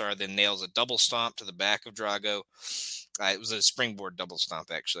 Aerostar then nails a double stomp to the back of Drago. It was a springboard double stomp,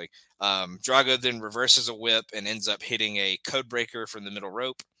 actually. Drago then reverses a whip and ends up hitting a code breaker from the middle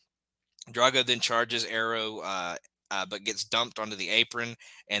rope. Drago then charges Aero, but gets dumped onto the apron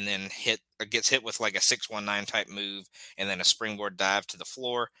and then gets hit with like a 619 type move and then a springboard dive to the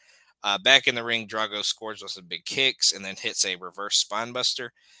floor. Back in the ring, Drago scores with some big kicks and then hits a reverse spinebuster.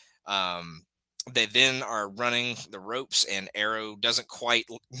 They then are running the ropes, and Arrow doesn't quite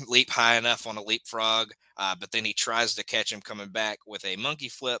leap high enough on a leapfrog, but then he tries to catch him coming back with a monkey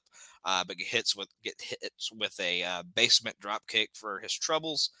flip, but gets hits with a basement drop kick for his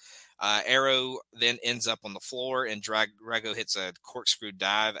troubles. Arrow then ends up on the floor, and Drago hits a corkscrew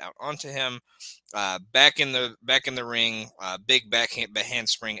dive out onto him. Back in the ring, big backhand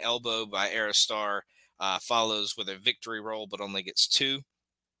handspring elbow by Aerostar follows with a victory roll, but only gets 2.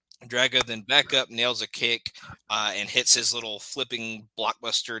 Drago then back up, nails a kick, and hits his little flipping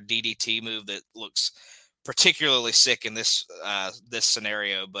blockbuster DDT move that looks particularly sick in this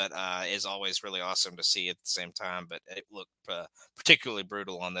scenario, but is always really awesome to see at the same time. But it looked particularly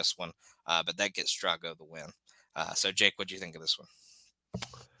brutal on this one. But that gets Drago the win. So, Jake, what do you think of this one?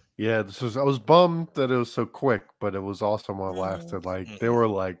 Yeah, I was bummed that it was so quick, but it was awesome while it lasted. Like they were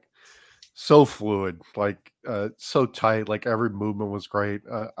like so fluid, like so tight. Like every movement was great.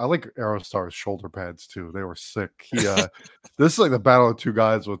 I like Aerostar's shoulder pads too. They were sick. This is like the battle of two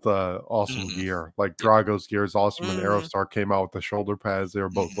guys with awesome gear. Like Drago's gear is awesome, and Aerostar came out with the shoulder pads. They were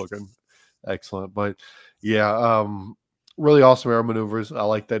both looking excellent. But yeah, really awesome air maneuvers. I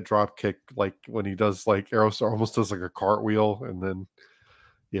like that drop kick. Like when he does, like Aerostar almost does like a cartwheel, and then.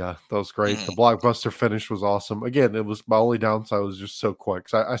 Yeah, that was great. The blockbuster finish was awesome. Again, it was my only downside was just so quick.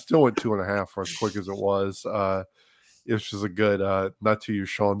 So I still went 2.5 for as quick as it was. It was just a good, not to use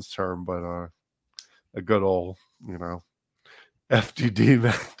Sean's term, but a good old, FDD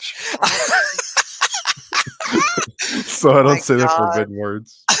match. So I don't say that forbidden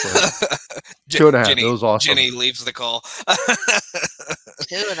words. 2.5. It was awesome. Jenny leaves the call.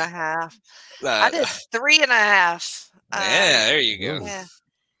 2.5. I did 3.5. Yeah, there you go. Yeah.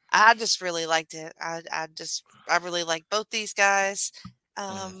 I just really liked it. I really like both these guys.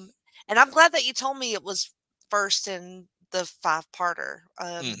 And I'm glad that you told me it was first in the 5-parter.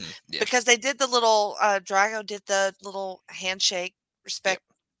 Because they did the little Drago did the little handshake respect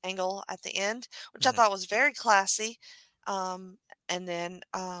angle at the end, which I thought was very classy. And then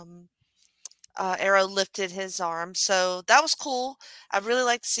Arrow lifted his arm. So that was cool. I'd really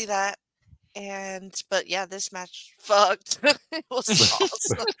like to see that. But yeah, this match fucked. It was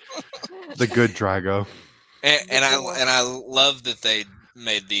awesome. The good Drago. And I love that they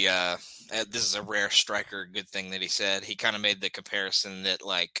made the this is a rare striker good thing that he said. He kind of made the comparison that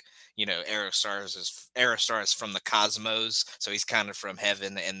like, Aerostar is from the cosmos, so he's kind of from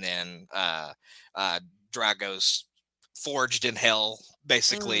heaven, and then Drago's forged in hell,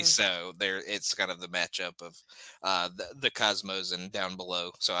 basically. So it's kind of the matchup of the Cosmos and down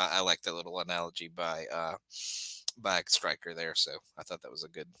below. So I like that little analogy by Stryker there. So I thought that was a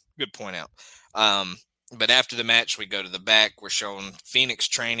good point out. But after the match, we go to the back. We're showing Phoenix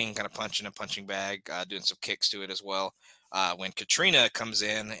training, kind of punching a punching bag, doing some kicks to it as well. When Katrina comes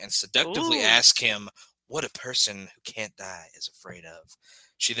in and seductively asks him what a person who can't die is afraid of.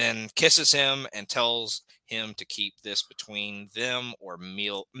 She then kisses him and tells him to keep this between them or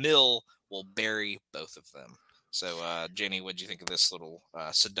Mill will bury both of them. So, Jenny, what do you think of this little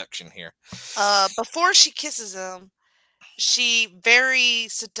seduction here? Before she kisses him, she very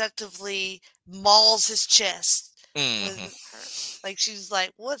seductively mauls his chest with her. Like, she's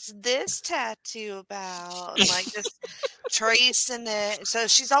like, what's this tattoo about? And like just tracing it. So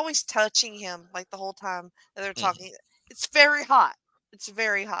she's always touching him like the whole time that they're talking. It's very hot. It's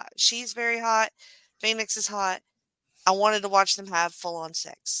very hot. She's very hot. Phoenix is hot. I wanted to watch them have full on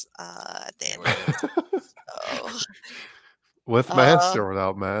sex at the end of it. So, with masks or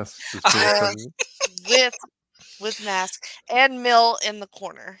without masks? with mask and Mill in the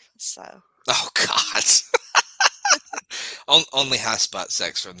corner. So. Oh God. Only high spot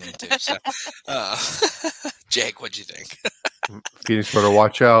sex from them too. So, Jake, what'd you think? Phoenix better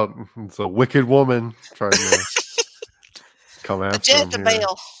watch out. It's a wicked woman trying to come after him here.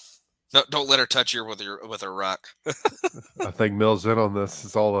 No, don't let her touch you with her rock. I think Mill's in on this.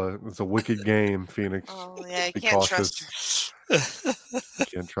 It's a wicked game, Phoenix. Oh yeah, you can't trust her.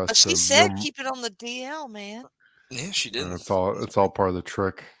 Can't trust but she said keep it on the DL, man. Yeah, she did. It's all part of the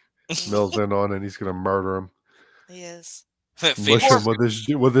trick. Mill's in on it. He's gonna murder him. He is. Mush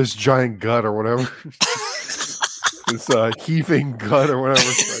him with his giant gut or whatever. This heaving gut or whatever.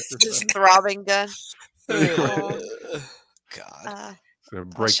 This throbbing gun. God. Gonna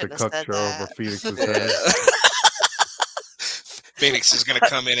break the cup chair over Phoenix's head. Phoenix is gonna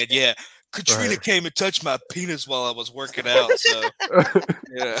come in and Katrina came and touched my penis while I was working out. So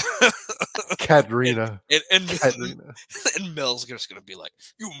yeah, Katrina. And Mel's just gonna be like,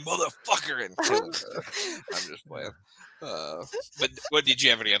 "You motherfucker!" and kill him. I'm just playing. But what did you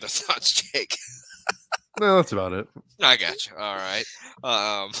have any other thoughts, Jake? No, that's about it. I got you. All right.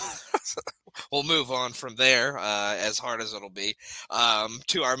 We'll move on from there, as hard as it'll be,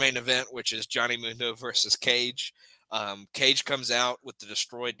 to our main event, which is Johnny Mundo versus Cage. Cage comes out with the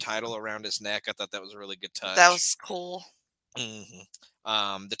destroyed title around his neck. I thought that was a really good touch. That was cool.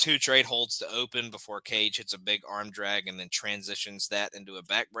 The two trade holds to open before Cage hits a big arm drag and then transitions that into a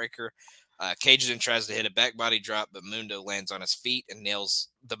backbreaker. Cage then tries to hit a back body drop, but Mundo lands on his feet and nails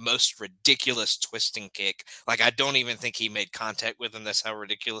the most ridiculous twisting kick. Like, I don't even think he made contact with him. That's how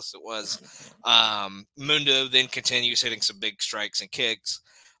ridiculous it was. Mundo then continues hitting some big strikes and kicks.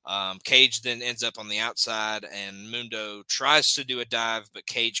 Cage then ends up on the outside, and Mundo tries to do a dive, but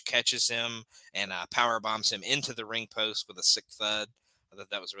Cage catches him and power bombs him into the ring post with a sick thud. I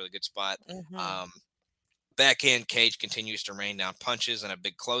thought that was a really good spot. Back in, Cage continues to rain down punches and a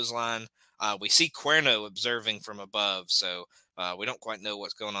big clothesline. We see Cuerno observing from above, so we don't quite know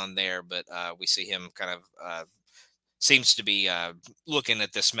what's going on there, but we see him kind of seems to be looking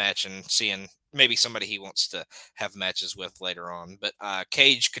at this match and seeing maybe somebody he wants to have matches with later on. But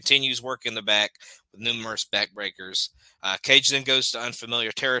Cage continues working the back with numerous backbreakers. Cage then goes to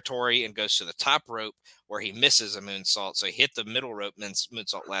unfamiliar territory and goes to the top rope where he misses a moonsault. So he hit the middle rope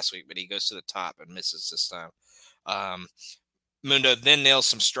moonsault last week, but he goes to the top and misses this time. Mundo then nails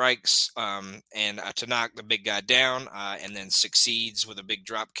some strikes and to knock the big guy down and then succeeds with a big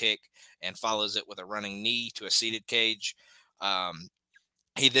drop kick and follows it with a running knee to a seated Cage.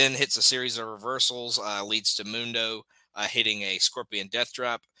 He then hits a series of reversals, leads to Mundo hitting a Scorpion Death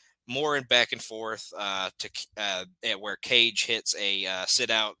Drop. More and back and forth where Cage hits a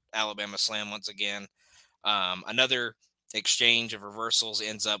sit-out Alabama Slam once again. Another exchange of reversals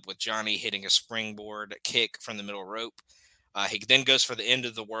ends up with Johnny hitting a springboard kick from the middle rope. He then goes for the end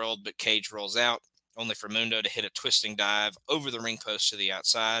of the world, but Cage rolls out, only for Mundo to hit a twisting dive over the ring post to the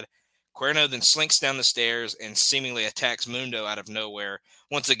outside. Cuerno then slinks down the stairs and seemingly attacks Mundo out of nowhere,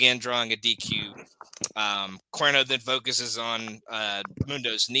 once again drawing a DQ. Cuerno then focuses on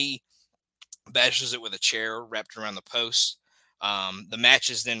Mundo's knee, bashes it with a chair wrapped around the post. The match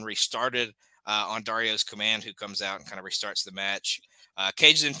is then restarted on Dario's command, who comes out and kind of restarts the match.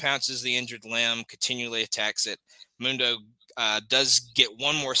 Cage then pounces the injured limb, continually attacks it. Mundo does get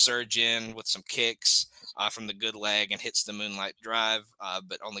one more surge in with some kicks from the good leg and hits the Moonlight Drive,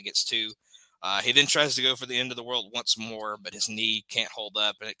 but only gets two. He then tries to go for the end of the world once more, but his knee can't hold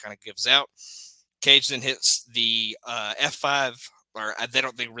up and it kind of gives out. Cage then hits the F5 or they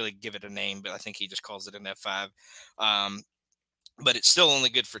don't really give it a name, but I think he just calls it an F5. But it's still only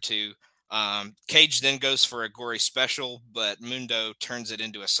good for 2. Cage then goes for a gory special, but Mundo turns it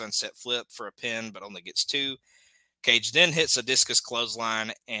into a sunset flip for a pin, but only gets 2. Cage then hits a discus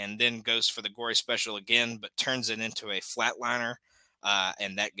clothesline and then goes for the gory special again, but turns it into a flatliner,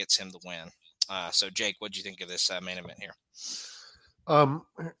 and that gets him the win. So, Jake, what do you think of this main event here?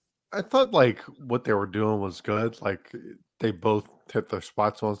 I thought like what they were doing was good. Like they both hit their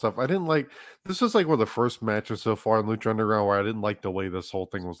spots and stuff. I didn't like this was like one of the first matches so far in Lucha Underground where I didn't like the way this whole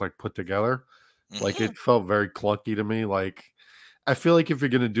thing was like put together. Like Mm-hmm. it felt very clunky to me. Like I feel like if you're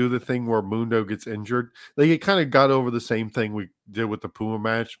gonna do the thing where Mundo gets injured, like it kind of got over the same thing we did with the Puma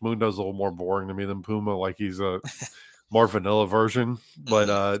match. Mundo's a little more boring to me than Puma. Like he's a more vanilla version. But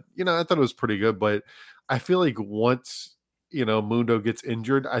I thought it was pretty good. But I feel like once Mundo gets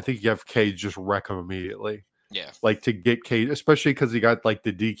injured, I think you have Cage just wreck him immediately. Yeah. Like to get Cage, especially because he got like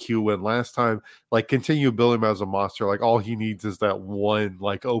the DQ win last time, like continue building him as a monster. Like all he needs is that one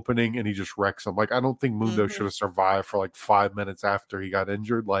like opening and he just wrecks him. Like I don't think Mundo should have survived for like 5 minutes after he got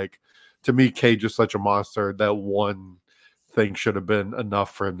injured. Like to me, Cage is such a monster. That one thing should have been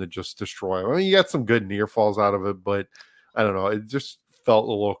enough for him to just destroy him. I mean, you got some good near falls out of it, but I don't know. It just felt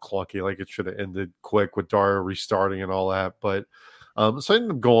a little clunky. Like it should have ended quick with Dario restarting and all that. But so I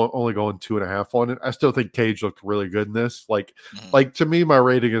ended up only going 2.5 on it. I still think Cage looked really good in this. Like to me, my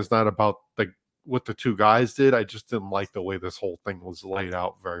rating is not about like what the two guys did. I just didn't like the way this whole thing was laid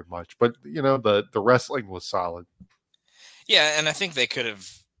out very much. But the wrestling was solid. Yeah, and I think they could have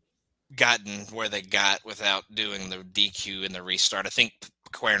gotten where they got without doing the DQ and the restart. I think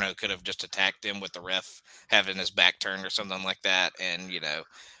Cuerno could have just attacked him with the ref having his back turned or something like that, and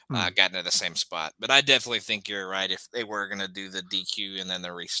gotten to the same spot. But I definitely think you're right. If they were going to do the DQ and then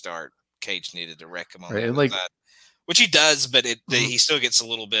the restart, Cage needed to wreck him on the other side, which he does. But he still gets a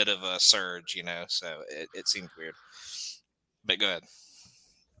little bit of a surge, So it seemed weird. But go ahead.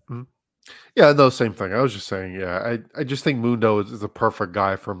 Mm-hmm. Yeah, no, same thing. I was just saying, yeah, I just think Mundo is a perfect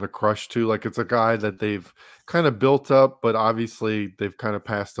guy for him to crush too. Like it's a guy that they've kind of built up, but obviously they've kind of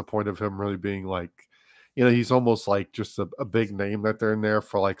passed the point of him really being like, he's almost like just a big name that they're in there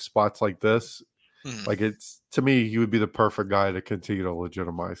for like spots like this. Like it's to me, he would be the perfect guy to continue to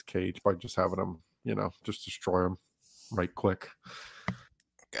legitimize Cage by just having him, just destroy him right quick.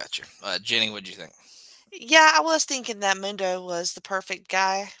 Gotcha. Jenny, what'd you think? Yeah, I was thinking that Mundo was the perfect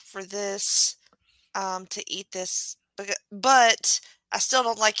guy for this, to eat this. But I still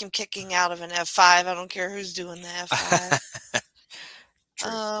don't like him kicking out of an F5. I don't care who's doing the F5.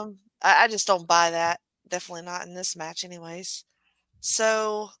 I just don't buy that. Definitely not in this match anyways.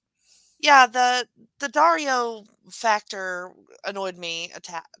 So, yeah, the Dario factor annoyed me a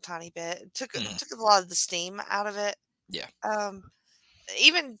tiny bit. It took a lot of the steam out of it. Yeah.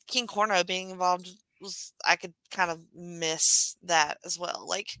 Even King Corno being involved I could kind of miss that as well.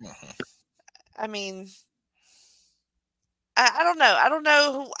 Like, I mean, I don't know.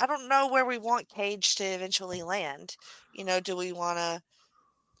 I don't know where we want Cage to eventually land. Do we want to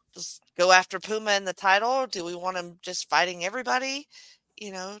just go after Puma in the title? Or do we want him just fighting everybody?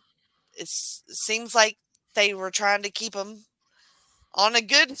 It seems like they were trying to keep him on a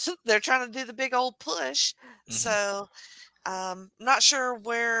good. They're trying to do the big old push. So not sure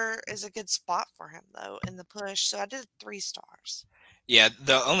where is a good spot for him though in the push. So I did 3 stars. Yeah,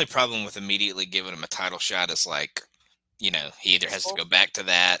 the only problem with immediately giving him a title shot is like, he either has to go back to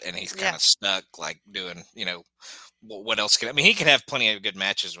that and he's kind of stuck like doing, what else can, I mean, he can have plenty of good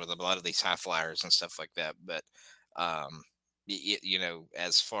matches with a lot of these high flyers and stuff like that. But,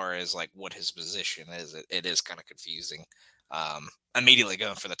 as far as like what his position is, it is kind of confusing. Immediately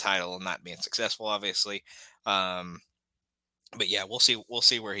going for the title and not being successful, obviously. But yeah, we'll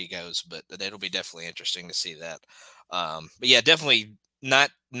see where he goes, but it'll be definitely interesting to see that. But yeah, definitely not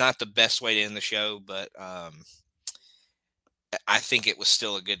the best way to end the show, but I think it was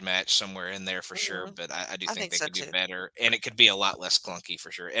still a good match somewhere in there for sure. But I do think they could do better, and it could be a lot less clunky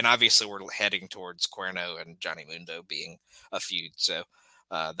for sure. And obviously, we're heading towards Cuerno and Johnny Mundo being a feud, so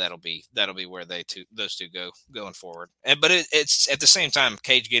that'll be where those two go going forward. But it's at the same time,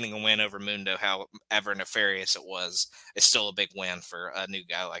 Cage getting a win over Mundo, however nefarious it was, is still a big win for a new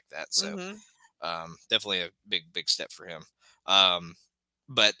guy like that. So definitely a big step for him.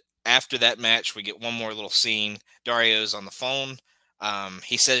 But after that match, we get one more little scene. Dario's on the phone.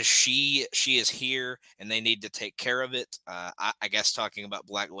 He says she is here and they need to take care of it. I guess talking about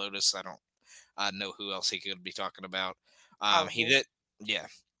Black Lotus. I don't know who else he could be talking about. He did. Yeah.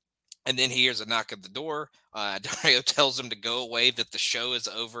 And then he hears a knock at the door. Dario tells him to go away, that the show is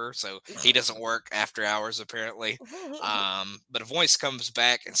over, so he doesn't work after hours apparently. But a voice comes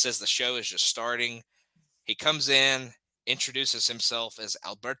back and says the show is just starting. He comes in, introduces himself as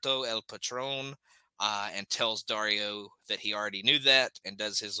Alberto El Patron, and tells Dario that he already knew that, and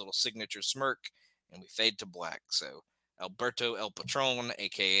does his little signature smirk, and we fade to black. So Alberto El Patron,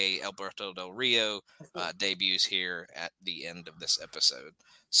 aka Alberto Del Rio, debuts here at the end of this episode.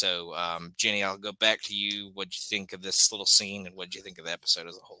 So, Jenny, I'll go back to you. What'd you think of this little scene, and what'd you think of the episode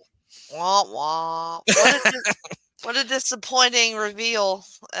as a whole? Wah, wah. What a disappointing reveal.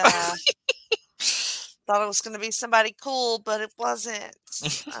 Thought it was going to be somebody cool, but it wasn't.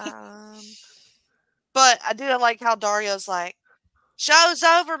 But I do like how Dario's like, show's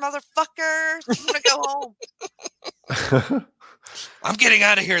over, motherfucker. I'm going to go home. I'm getting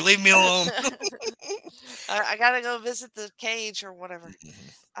out of here. Leave me alone. I got to go visit the cage or whatever.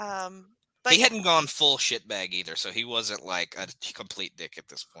 But he hadn't gone full shitbag either, so he wasn't like a complete dick at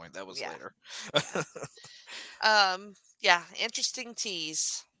this point. That was later. Yeah, interesting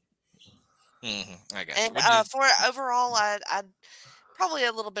tease. I got and for overall, I'd probably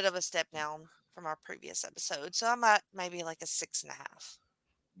a little bit of a step down from our previous episode, so I'm at maybe like a 6.5.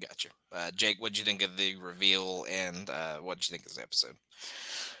 Gotcha. Jake, what'd you think of the reveal, and what'd you think of the episode?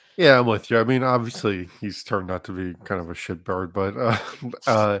 Yeah, I'm with you. I mean, obviously, he's turned out to be kind of a shitbird, but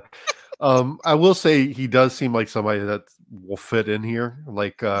I will say he does seem like somebody that will fit in here,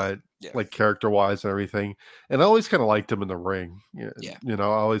 like character wise and everything. And I always kind of liked him in the ring. Yeah, you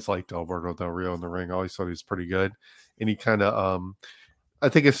know, I always liked Alberto Del Rio in the ring. I always thought he was pretty good, and he kind of, I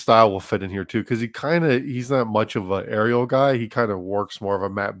think his style will fit in here too, because he's not much of an aerial guy. He kind of works more of a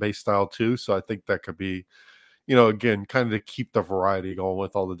mat based style too. So I think that could be, you know, again, kind of to keep the variety going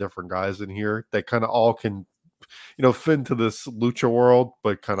with all the different guys in here. They kind of all can, you know, fit into this lucha world,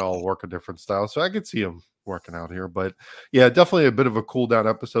 but kind of all work a different style. So I could see him working out here. But yeah, definitely a bit of a cool down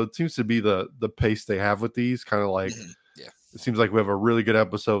episode. Seems to be the pace they have with these, kind of like, it seems like we have a really good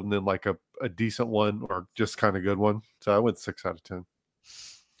episode and then like a decent one or just kind of good one. So I went 6 out of 10.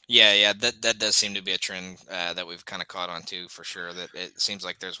 Yeah, that does seem to be a trend that we've kind of caught on to for sure. That it seems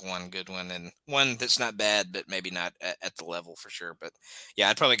like there's one good one and one that's not bad, but maybe not at the level for sure. But yeah,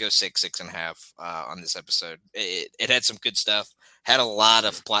 I'd probably go 6.5 on this episode. It had some good stuff, had a lot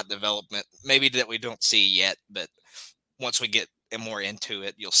of plot development, maybe that we don't see yet, but once we get more into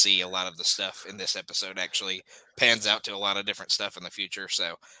it, you'll see a lot of the stuff in this episode actually pans out to a lot of different stuff in the future.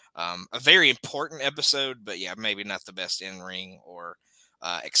 So a very important episode, but yeah, maybe not the best in ring or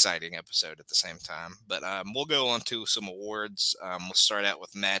exciting episode at the same time. But we'll go on to some awards. We'll start out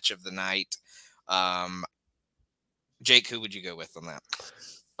with match of the night. Jake, who would you go with on that?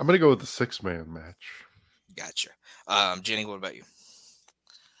 I'm going to go with the 6-man match. Gotcha. Jenny, what about you?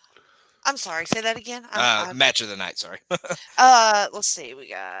 I'm sorry, say that again. Match of the night, sorry. Let's see. We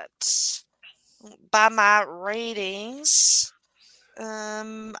got, by my ratings,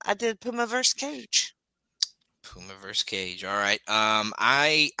 I did Puma vs. Cage. Puma versus Cage. All right.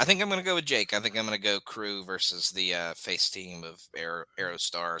 I think I'm going to go with Jake. I think I'm going to go Crew versus the face team of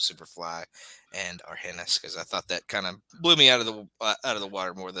Aerostar, Superfly, and Argenis, because I thought that kind of blew me out of the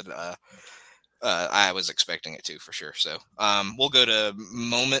water more than I was expecting it to, for sure. So we'll go to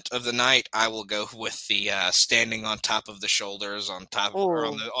moment of the night. I will go with the standing on top of the shoulders or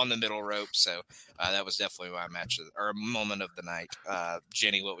on the middle rope. So that was definitely my match or moment of the night.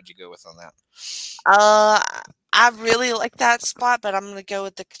 Jenny, what would you go with on that? I really like that spot, but I'm going to go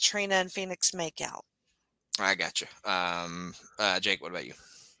with the Katrina and Phoenix makeout. I got you. Jake, what about you?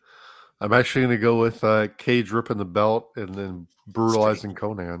 I'm actually going to go with Cage ripping the belt and then brutalizing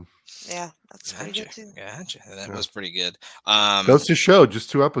Conan. Yeah, that's pretty good too. Gotcha. That was pretty good. Goes to show,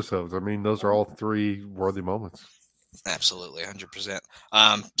 just 2 episodes. I mean, those are all 3 worthy moments. Absolutely, 100%.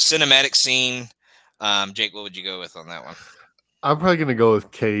 Cinematic scene. Jake, what would you go with on that one? I'm probably going to go with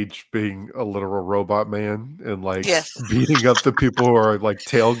Cage being a literal robot man and like beating up the people who are like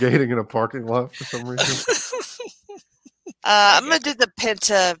tailgating in a parking lot for some reason. I'm going to do the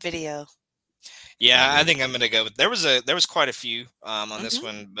Penta video. Yeah, I think I'm going to go with. There was quite a few on this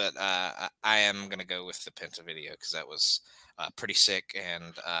one, but I am going to go with the Penta video because that was pretty sick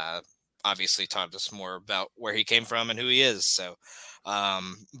and obviously taught us more about where he came from and who he is. So,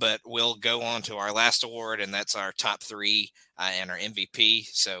 but we'll go on to our last award, and that's our top 3 and our MVP.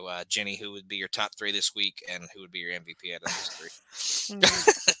 So, Jenny, who would be your top 3 this week, and who would be your MVP out of those 3?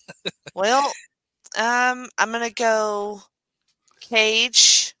 Well, I'm going to go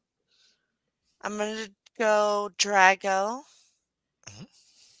Cage. I'm going to go Drago.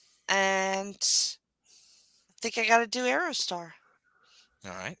 And I think I got to do Aerostar.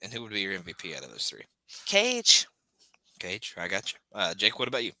 All right. And who would be your MVP out of those three? Cage. Cage, I got you. Jake, what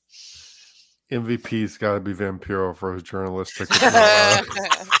about you? MVP's got to be Vampiro for his journalistic.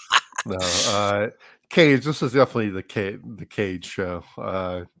 No, Cage. This is definitely the Cage show.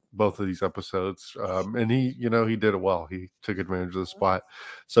 Both of these episodes, and he did it well. He took advantage of the spot,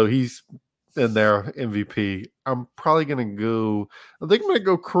 so he's in there. MVP. I'm probably gonna go. I think I'm gonna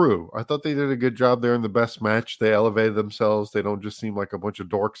go Crew. I thought they did a good job there in the best match. They elevated themselves. They don't just seem like a bunch of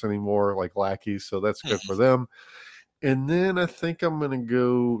dorks anymore, like lackeys. So that's good for them. And then I think I'm gonna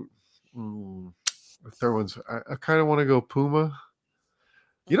go. The third one's. I kind of want to go Puma.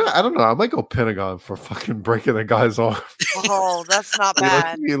 I don't know. I might go Pentagon for fucking breaking the guy's arm. Oh, that's not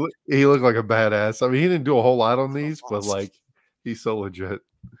bad. He looked like a badass. I mean, he didn't do a whole lot on these, but like, he's so legit.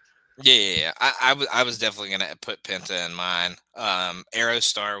 Yeah. I was definitely gonna put Penta in mine.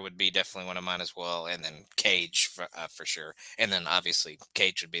 Aerostar would be definitely one of mine as well, and then Cage for sure. And then obviously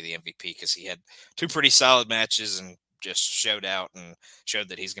Cage would be the MVP because he had two pretty solid matches and just showed out and showed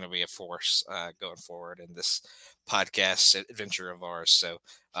that he's going to be a force going forward in this podcast adventure of ours. So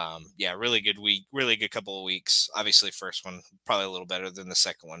really good week, really good couple of weeks. Obviously, first one probably a little better than the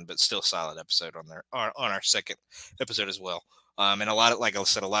second one, but still solid episode on our second episode as well. And a lot of, like I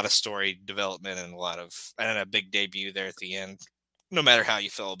said, a lot of story development and a big debut there at the end. No matter how you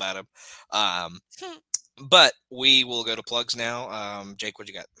feel about him, but we will go to plugs now. Jake, what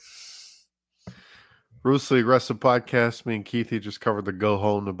you got? Ruthlessly Aggressive Podcast. Me and Keithy just covered the Go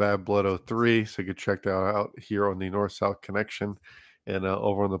Home to Bad Blood 03, so you can check that out here on the North-South Connection and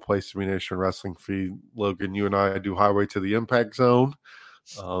over on the Place to Be Nation Wrestling feed. Logan, you and I do Highway to the Impact Zone,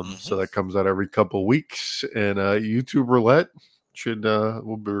 so that comes out every couple of weeks. And YouTube Roulette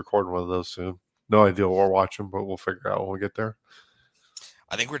we'll be recording one of those soon. No idea what we're watching, but we'll figure it out when we get there.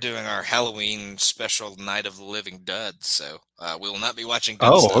 I think we're doing our Halloween special Night of the Living Duds, so we will not be watching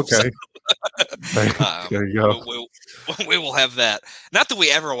good stuff. Okay. So, there you go. We will have that. Not that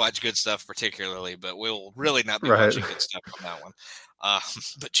we ever watch good stuff particularly, but we'll really not be watching good stuff on that one.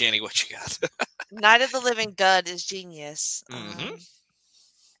 But Jenny, what you got? Night of the Living Dud is genius.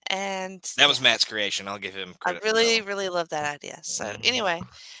 And that was Matt's creation. I'll give him credit. I really love that idea. So anyway,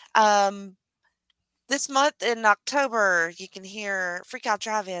 this month in October, you can hear Freak Out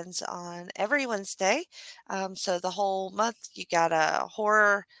Drive-Ins on every Wednesday. So the whole month, you got a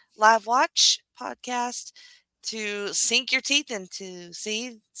horror live watch podcast to sink your teeth into.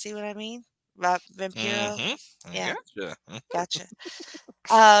 See what I mean? About Vampiro? Yeah. Gotcha.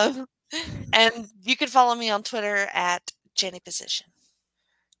 And you can follow me on Twitter at Jenny Position.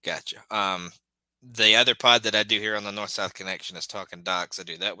 Gotcha. The other pod that I do here on the North-South Connection is Talking Docs. I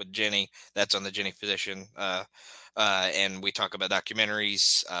do that with Jenny. That's on the Jenny Position. And we talk about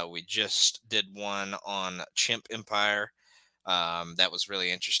documentaries. We just did one on Chimp Empire. That was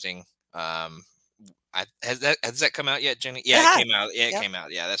really interesting. Has that come out yet, Jenny? Yeah, it came out. Yeah, it came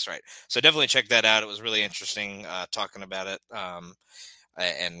out. Yeah, that's right. So definitely check that out. It was really interesting talking about it.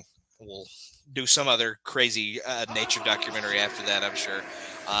 And we'll do some other crazy nature documentary after that, I'm sure.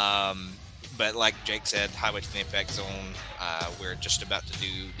 But like Jake said, Highway to the Impact Zone, we're just about to do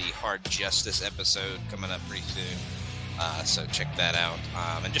the Hard Justice episode coming up pretty soon. So check that out.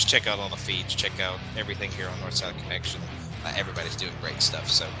 And just check out all the feeds. Check out everything here on North-South Connection. Everybody's doing great stuff.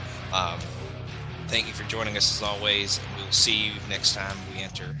 So thank you for joining us as always. And we'll see you next time we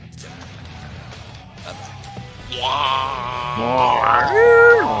enter. Bye-bye.